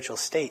her spiritual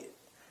state.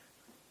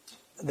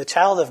 The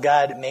child of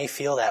God may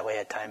feel that way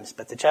at times,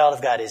 but the child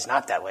of God is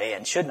not that way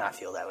and should not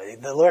feel that way.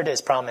 The Lord has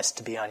promised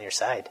to be on your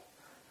side.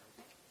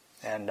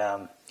 And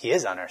He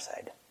is on our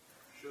side.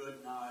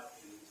 Should not,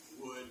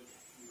 would,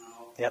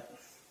 Yep.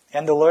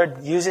 And the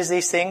Lord uses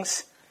these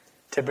things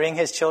to bring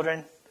His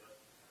children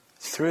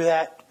through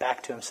that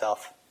back to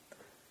Himself.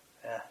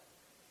 Yeah.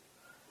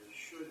 The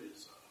should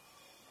is a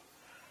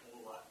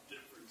whole lot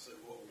different than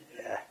what we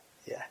did.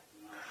 Yeah.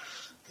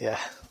 Yeah.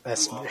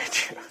 That's very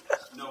true.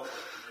 Know what to do,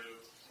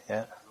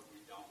 Yeah. but we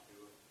don't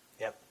do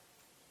it. Yep.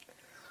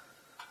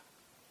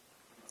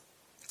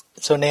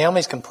 So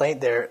Naomi's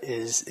complaint there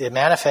is, it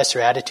manifests her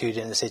attitude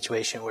in the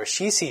situation where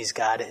she sees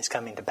God is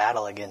coming to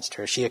battle against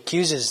her. She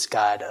accuses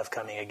God of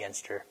coming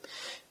against her.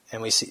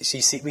 And we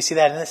see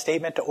that in the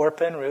statement to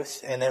Orpah and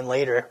Ruth, and then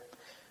later,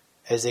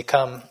 as they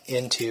come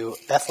into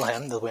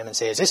Bethlehem, the women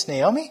say, "Is this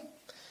Naomi?"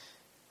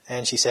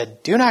 And she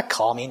said, "Do not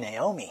call me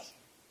Naomi.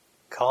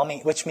 Call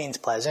me," which means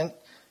pleasant.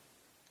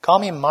 "Call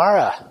me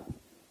Mara,"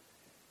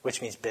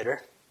 which means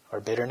bitter or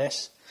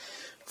bitterness.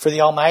 "For the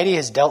Almighty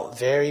has dealt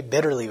very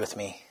bitterly with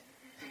me."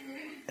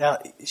 Now,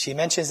 she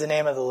mentions the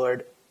name of the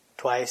Lord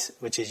twice,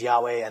 which is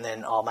Yahweh, and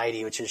then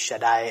Almighty, which is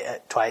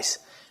Shaddai, twice.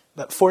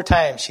 But 4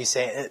 times she's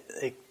saying,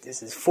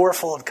 this is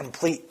fourfold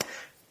complete.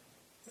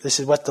 This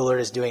is what the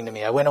Lord is doing to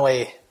me. I went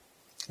away.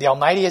 The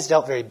Almighty has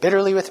dealt very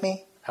bitterly with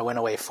me. I went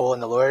away full in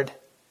the Lord.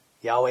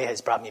 Yahweh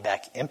has brought me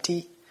back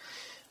empty.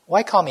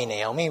 Why call me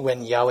Naomi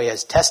when Yahweh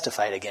has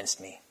testified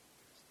against me,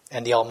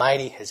 and the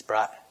Almighty has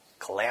brought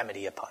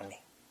calamity upon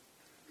me?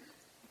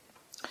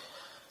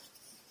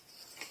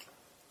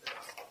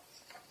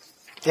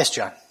 Yes,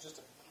 John. Just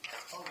a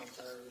comment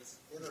there. It's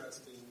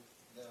interesting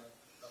that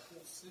the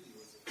whole city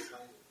was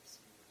excited to see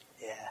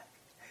her.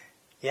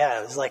 Yeah,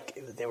 it was like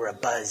they were a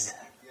buzz.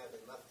 Yeah, they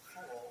left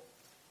full,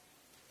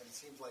 and it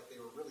seems like they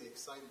were really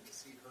excited to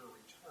see her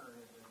return,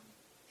 and then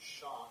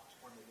shocked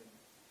when they didn't.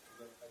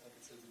 I think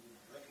it says they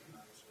didn't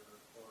recognize her,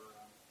 or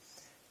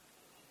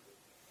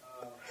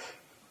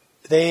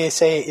They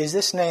say, "Is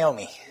this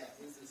Naomi?" yeah,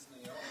 is this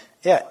Naomi?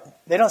 Yeah,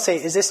 they don't say,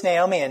 "Is this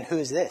Naomi?" and "Who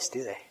is this?"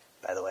 do they?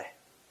 By the way,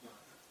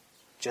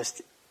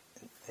 just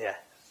yeah,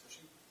 So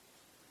she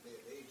may have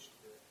aged a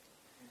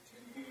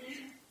bit.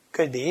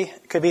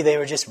 could be they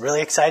were just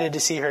really excited to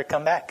see her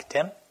come back.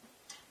 Tim?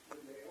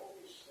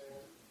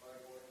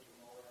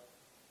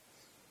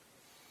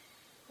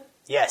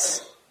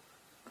 Yes.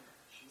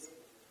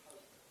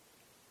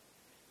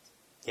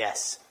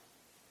 Yes.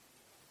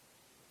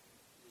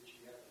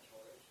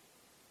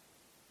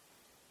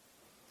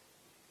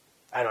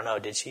 I don't know.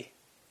 Did she?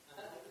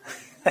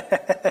 The reason I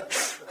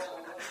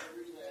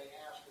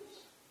ask is,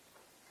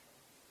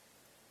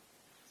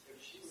 if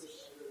she was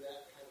under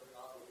that kind of an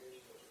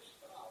obligation with her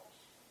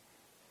spouse,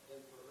 then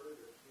for her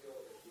to feel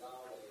that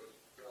Yahweh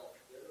dealt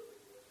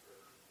bitterly with her,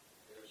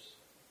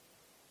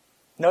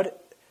 Note, you can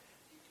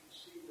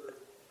see where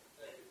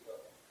that could go.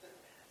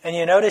 and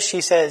you notice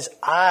she says,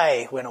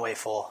 "I went away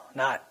full,"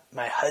 not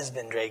 "my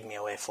husband dragged me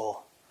away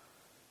full."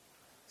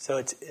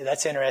 So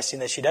that's interesting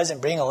that she doesn't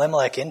bring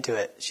Elimelech into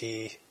it.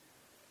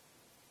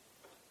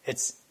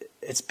 It's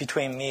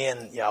between me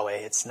and Yahweh.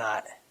 It's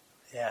not.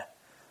 Yeah.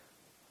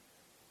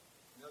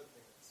 Another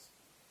thing that's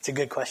It's a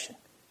good question.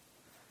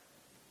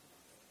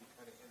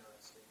 kind of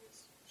interesting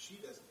is she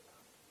doesn't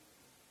die.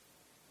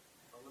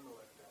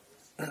 Elimelech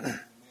dies. The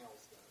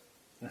males die.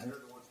 They're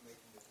the ones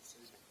making the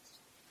decisions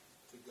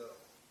to go.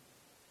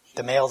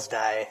 The males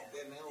die.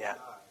 The males Yeah.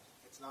 die.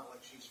 It's not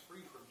like she's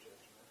free from judgment.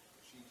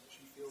 She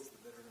feels the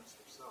bitterness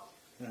herself.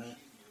 Mhm.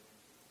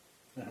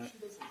 She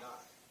doesn't die.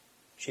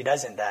 She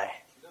doesn't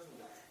die. She doesn't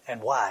die.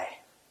 And why?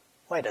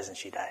 Why doesn't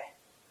she die?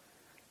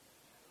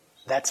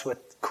 That's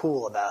what's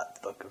cool about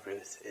the book of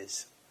Ruth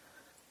is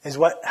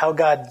how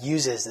God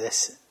uses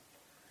this.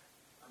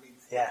 I mean,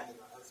 Yeah.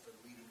 thinking of a husband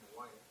leading the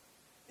wife.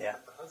 Yeah.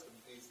 The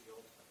husband pays the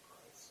ultimate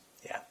price.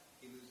 Yeah.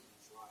 He loses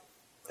his life.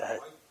 The But hu-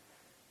 the wife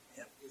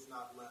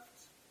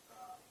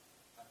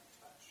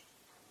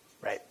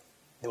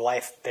The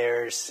wife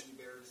bears She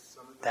bears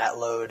some of that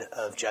load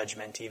of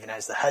judgment, even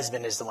as the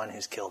husband is the one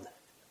who's killed.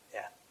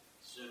 Yeah.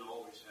 Sin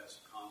always has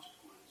a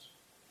consequence.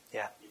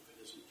 Yeah. If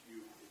it isn't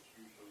you, it's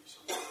usually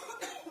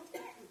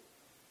something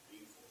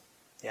painful.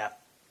 Yeah.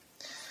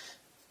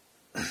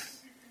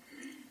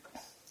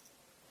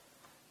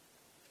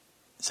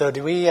 So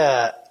do we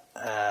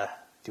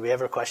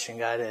ever question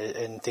God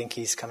and think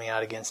He's coming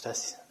out against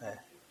us?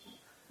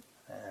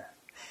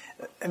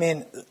 I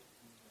mean,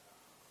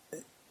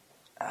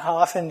 how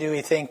often do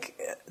we think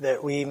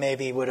that we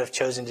maybe would have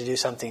chosen to do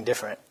something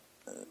different?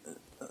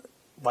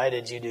 Why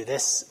did you do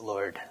this,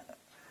 Lord?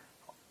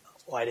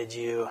 Why did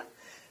you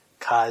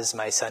cause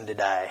my son to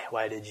die?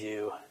 Why did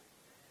you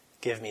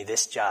give me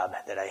this job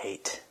that I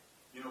hate?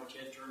 You know,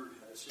 Ted Turner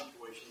had a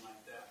situation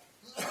like that.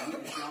 When he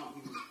was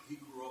young, he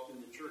grew up in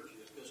the church,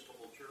 the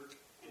Episcopal Church,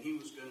 and he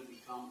was going to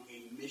become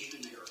a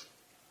missionary.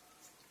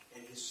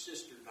 And his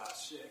sister got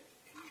sick,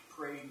 and he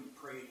prayed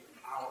an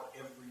hour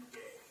every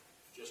day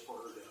just for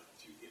her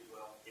to get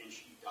well, and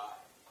she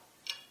died.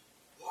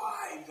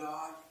 Why,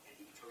 God? And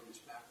he turned his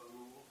back on the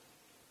Lord.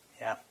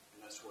 Yeah.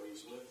 And that's why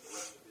he's lived the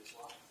rest of his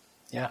life.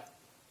 Yeah.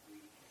 I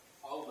mean,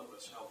 all of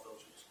us have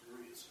those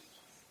experiences.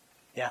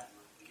 Yeah.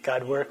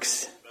 God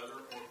works. Better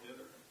or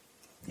bitter.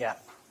 Yeah.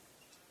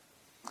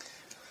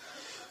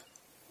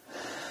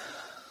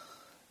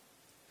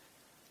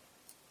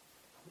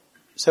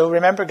 So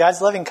remember,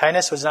 God's loving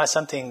kindness was not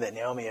something that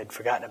Naomi had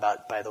forgotten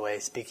about, by the way,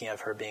 speaking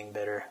of her being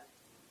bitter,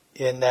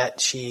 in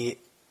that she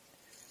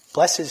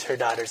blesses her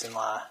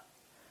daughters-in-law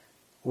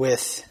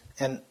with,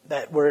 and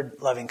that word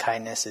loving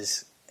kindness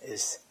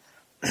is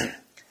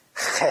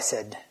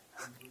chesed.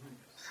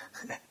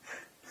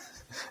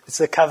 It's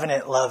the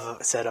covenant love of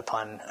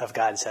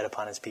God set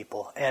upon His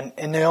people. And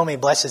Naomi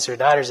blesses her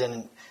daughters,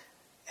 and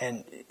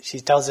she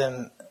tells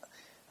them,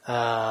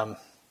 where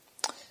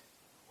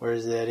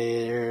is that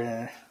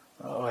here?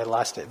 Oh, I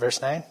lost it. Verse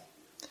 9.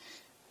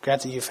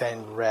 Grant that you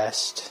find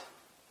rest.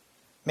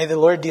 May the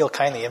Lord deal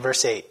kindly. In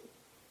verse 8.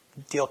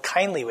 Deal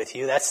kindly with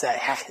you. That's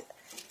that.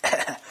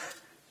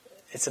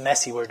 It's a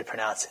messy word to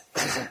pronounce.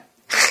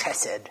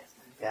 Chesed.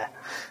 Yeah.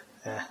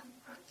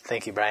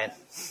 Thank you, Brian.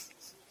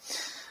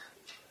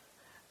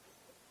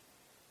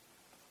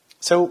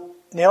 So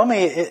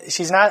Naomi,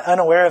 she's not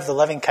unaware of the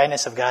loving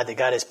kindness of God that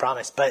God has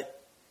promised,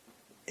 but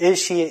is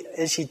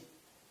she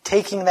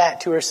taking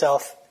that to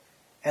herself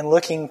and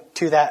looking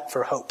to that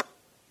for hope?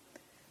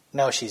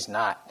 No, she's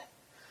not.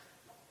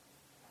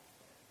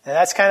 And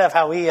that's kind of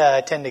how we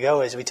tend to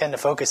go, is we tend to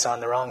focus on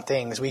the wrong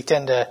things. We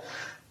tend to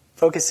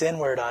focus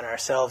inward on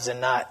ourselves and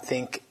not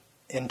think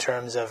in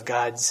terms of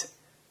God's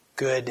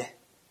good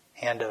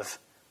hand of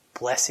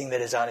blessing that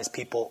is on His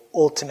people,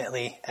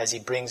 ultimately as He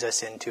brings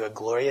us into a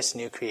glorious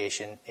new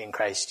creation in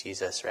Christ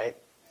Jesus, right?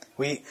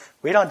 We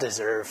don't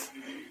deserve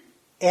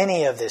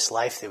any of this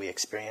life that we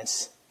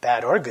experience,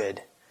 bad or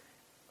good.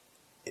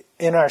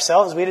 In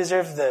ourselves, we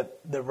deserve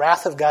the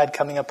wrath of God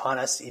coming upon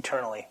us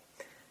eternally.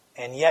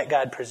 And yet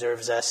God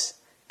preserves us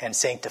and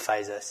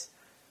sanctifies us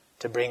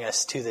to bring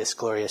us to this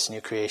glorious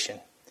new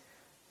creation.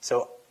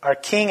 So our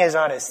King is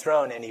on His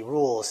throne and He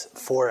rules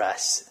for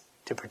us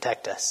to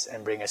protect us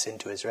and bring us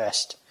into His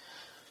rest.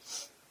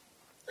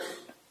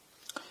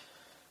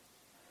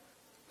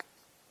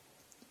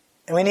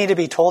 And we need to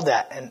be told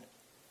that. And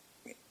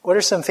what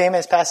are some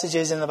famous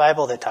passages in the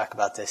Bible that talk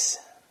about this?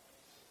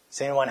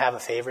 Does anyone have a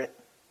favorite?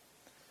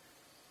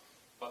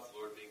 About the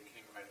Lord being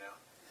king right now.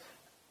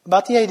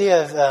 About the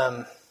idea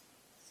of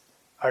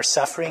our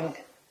suffering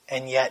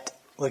and yet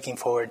looking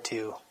forward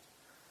to.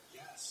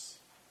 Yes.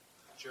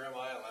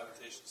 Jeremiah,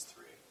 Lamentations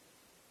 3.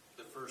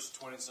 The first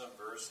 20-some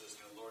verses,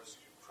 Lord,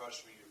 you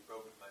crushed me, you've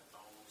broken my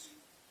bones, you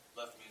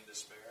left me in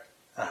despair.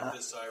 With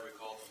this I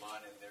recall to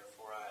mind, and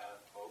therefore I have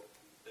hope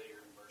that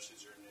your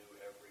mercies are new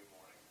every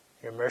morning.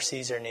 Your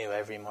mercies are new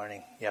every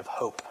morning. You have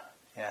hope.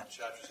 Yeah.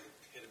 Chapters of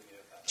epitome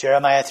of that.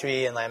 Jeremiah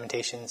 3 and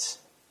Lamentations.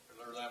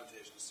 Or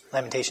Lamentations 3.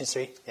 Lamentations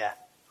 3? Yeah.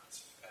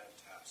 That's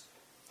fantastic.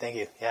 Thank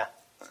you. Yeah.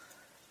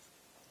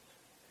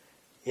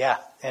 Yeah.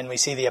 And we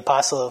see the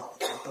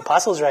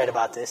apostles write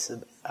about this.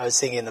 I was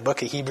thinking the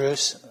book of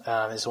Hebrews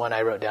is one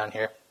I wrote down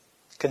here.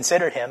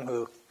 Consider him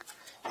who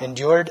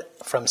endured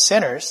from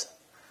sinners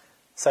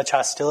such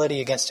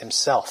hostility against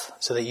himself,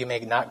 so that you may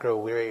not grow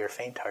weary or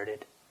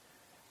faint-hearted.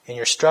 In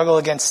your struggle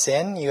against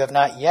sin, you have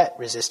not yet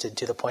resisted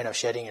to the point of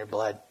shedding your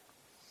blood.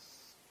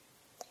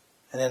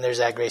 And then there's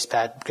that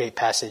great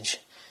passage.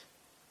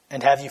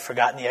 And have you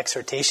forgotten the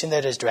exhortation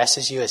that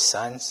addresses you as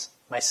sons?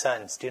 My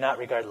sons, do not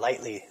regard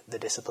lightly the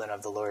discipline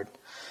of the Lord,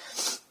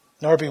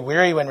 nor be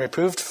weary when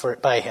reproved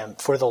by Him.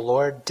 For the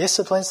Lord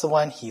disciplines the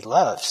one He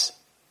loves,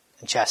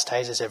 and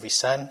chastises every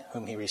son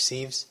whom He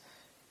receives.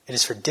 It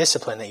is for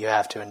discipline that you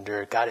have to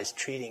endure. God is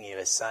treating you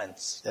as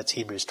sons. That's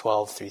Hebrews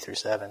 12,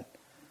 3-7.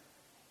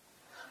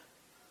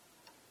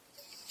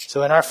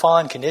 So in our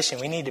fallen condition,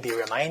 we need to be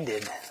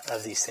reminded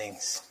of these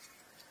things.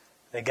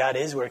 That God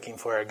is working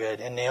for our good.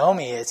 And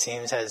Naomi, it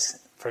seems, has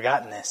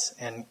forgotten this.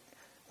 And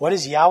what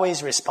is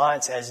Yahweh's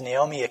response as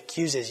Naomi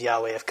accuses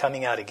Yahweh of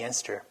coming out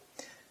against her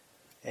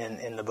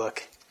in the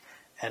book?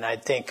 And I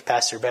thank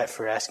Pastor Brett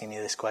for asking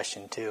you this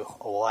question too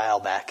a while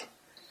back.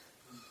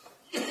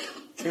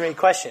 It's a great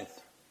question.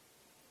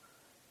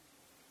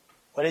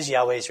 What is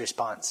Yahweh's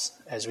response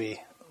as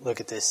we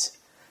look at this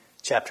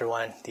chapter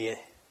 1,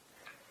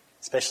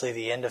 especially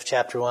the end of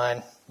chapter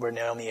 1, where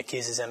Naomi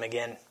accuses him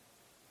again?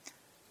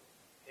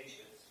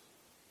 Patience,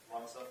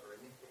 long suffering.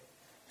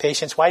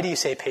 Patience. Why do you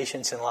say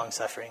patience and long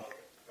suffering?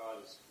 God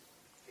is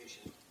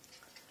patient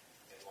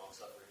and long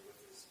suffering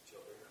with his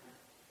children.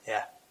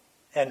 Yeah.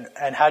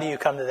 And how do you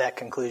come to that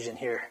conclusion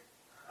here?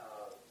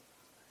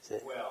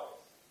 Well,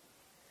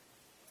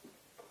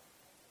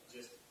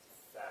 just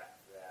the fact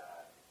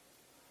that,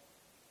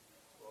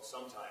 well,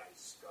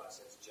 sometimes God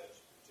sends judgment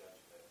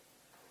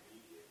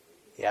immediately.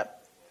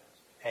 Yep.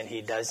 And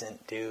he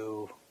doesn't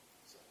do,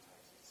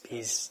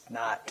 he's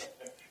not.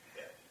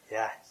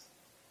 Yeah.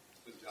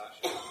 So Josh,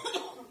 I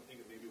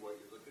think maybe what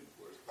you're looking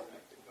for is the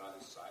fact that God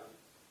is silent.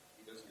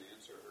 He doesn't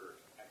answer her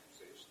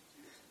accusations.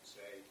 He doesn't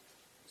say,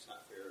 it's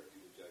not fair of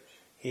you to judge.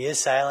 He is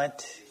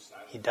silent.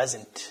 He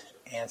doesn't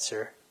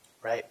answer,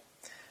 right?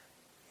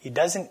 He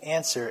doesn't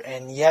answer,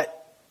 and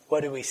yet,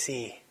 what do we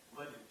see?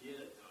 But he did,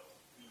 though.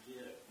 He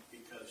did,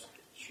 because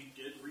she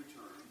did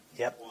return.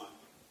 Yep. One.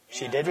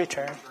 She did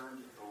return. She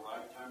returned at the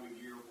right time of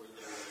year where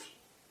there was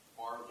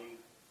barley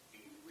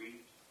being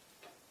reaped,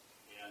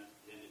 and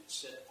it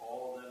set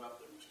all of that up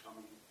that was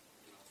coming,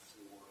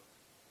 for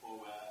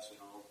Boaz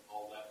and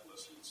all that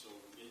blessing. So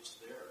it's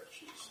there.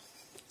 She's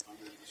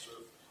under the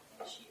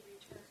surface.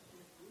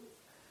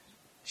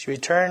 She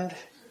returned.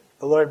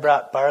 The Lord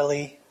brought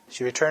barley.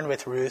 She returned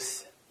with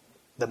Ruth,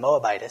 the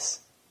Moabitess,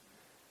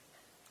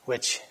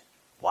 which,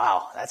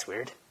 wow, that's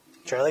weird.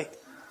 Charlie? I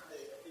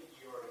think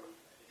you already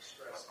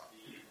expressed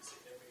the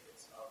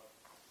significance of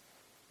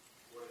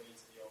what it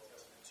means in the Old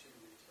Testament to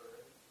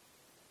return.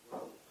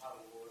 How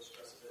the Lord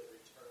stresses it,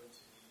 return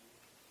to me.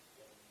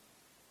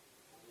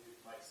 And you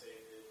might say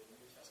the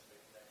New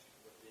Testament connection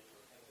with being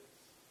repentance.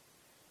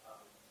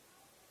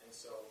 And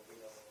so,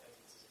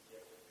 repentance is a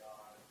gift of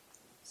God.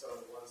 So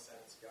in one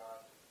sense,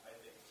 God, I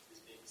think,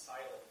 is being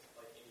silent,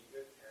 like any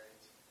good parent,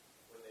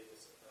 when they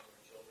discipline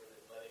their children,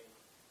 and letting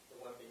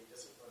the one being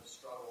disciplined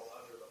struggle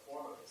under the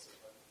form of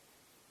discipline.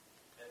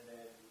 And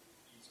then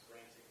he's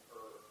granting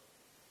her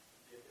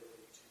the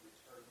ability to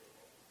return to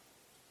him,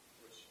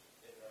 which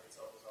in and of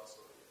itself is also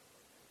a gift.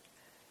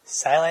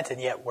 Silent and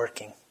yet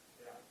working.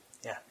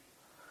 Yeah. Yeah.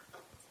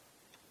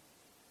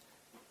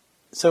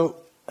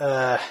 So,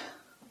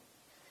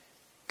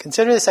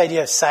 consider this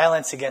idea of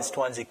silence against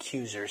one's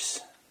accusers,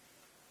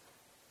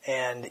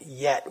 and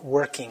yet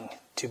working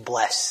to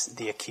bless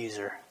the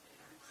accuser.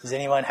 Does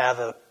anyone have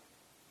an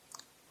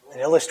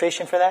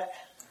illustration for that?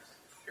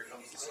 Here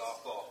comes the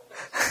softball.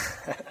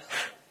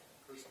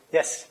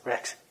 Yes,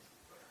 Rex.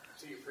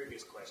 To your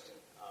previous question,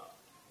 I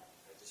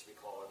just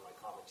recall in my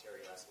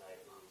commentary last night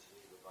in the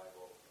Geneva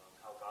Bible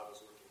how God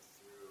was working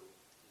through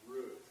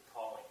Ruth,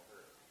 calling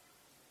her.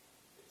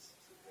 It's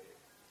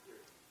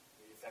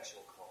the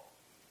affectional call.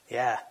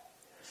 Yeah.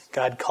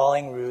 God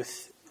calling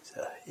Ruth,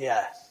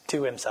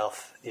 to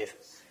himself. Yeah.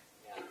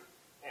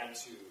 And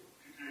to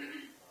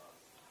Naomi.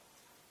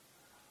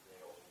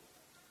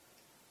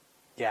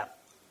 Yeah.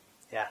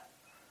 Yeah.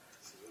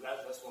 So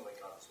that's one way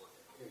God was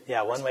working.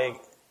 Yeah, one way.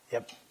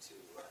 Yep. To,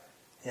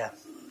 Yeah.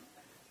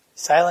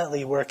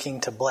 Silently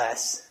working to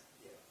bless,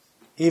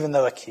 even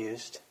though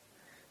accused.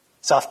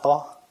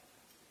 Softball,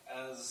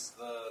 As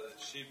the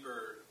sheep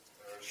are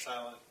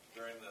silent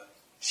during the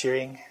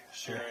shearing.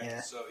 shearing,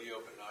 Yeah. so he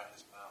opened not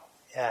his mouth.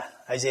 Yeah.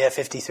 Isaiah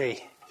 53.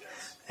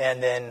 Yes.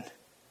 And then,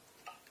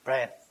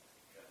 Brian,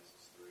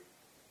 Genesis 3.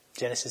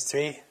 Genesis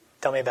 3.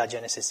 Tell me about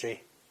Genesis 3.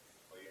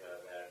 Well, you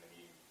have Adam and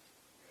Eve,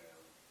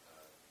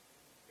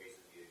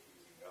 basically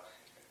accusing God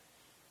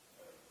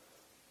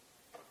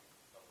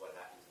of what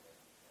happened to them,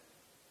 and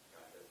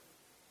God doesn't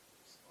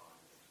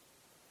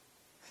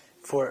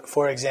respond.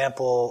 For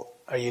example,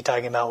 are you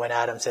talking about when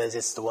Adam says,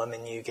 "It's the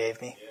woman you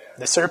gave me"? Yeah.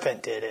 The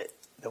serpent did it.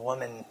 The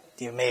woman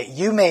you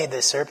made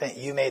this serpent.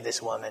 You made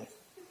this woman.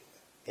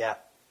 Yeah.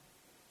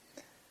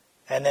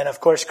 And then, of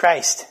course,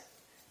 Christ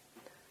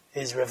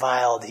is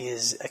reviled. He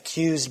is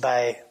accused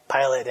by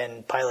Pilate,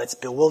 and Pilate's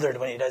bewildered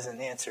when he doesn't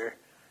answer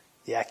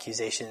the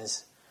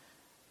accusations.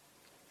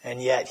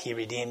 And yet he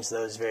redeems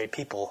those very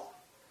people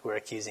who are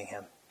accusing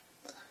him.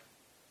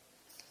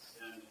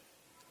 And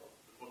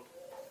the book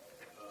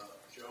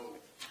of Job.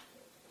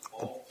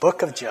 The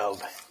book of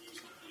Job.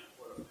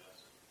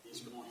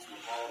 He's going through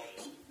all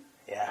this.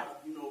 Yeah.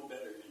 You know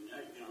better than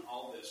that,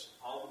 all this,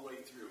 all the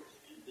way through.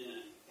 And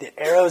then The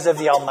arrows of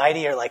the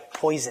Almighty are like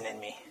poison in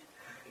me.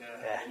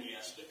 Yeah. he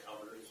has to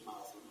cover his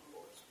mouth when the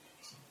Lord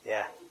speaks.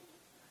 Yeah.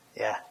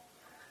 Yeah.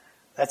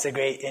 That's a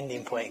great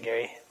ending point,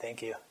 Gary.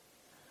 Thank you.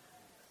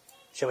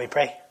 Shall we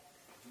pray?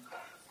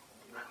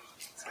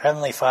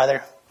 Heavenly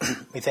Father,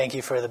 we thank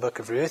you for the book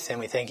of Ruth, and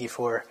we thank you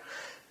for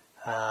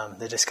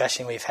the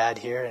discussion we've had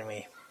here, and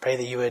we pray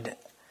that you would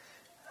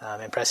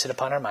impress it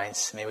upon our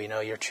minds. May we know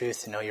your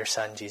truth and know your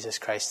Son, Jesus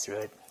Christ, through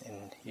it.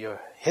 In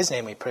his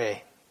name we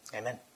pray. Amen.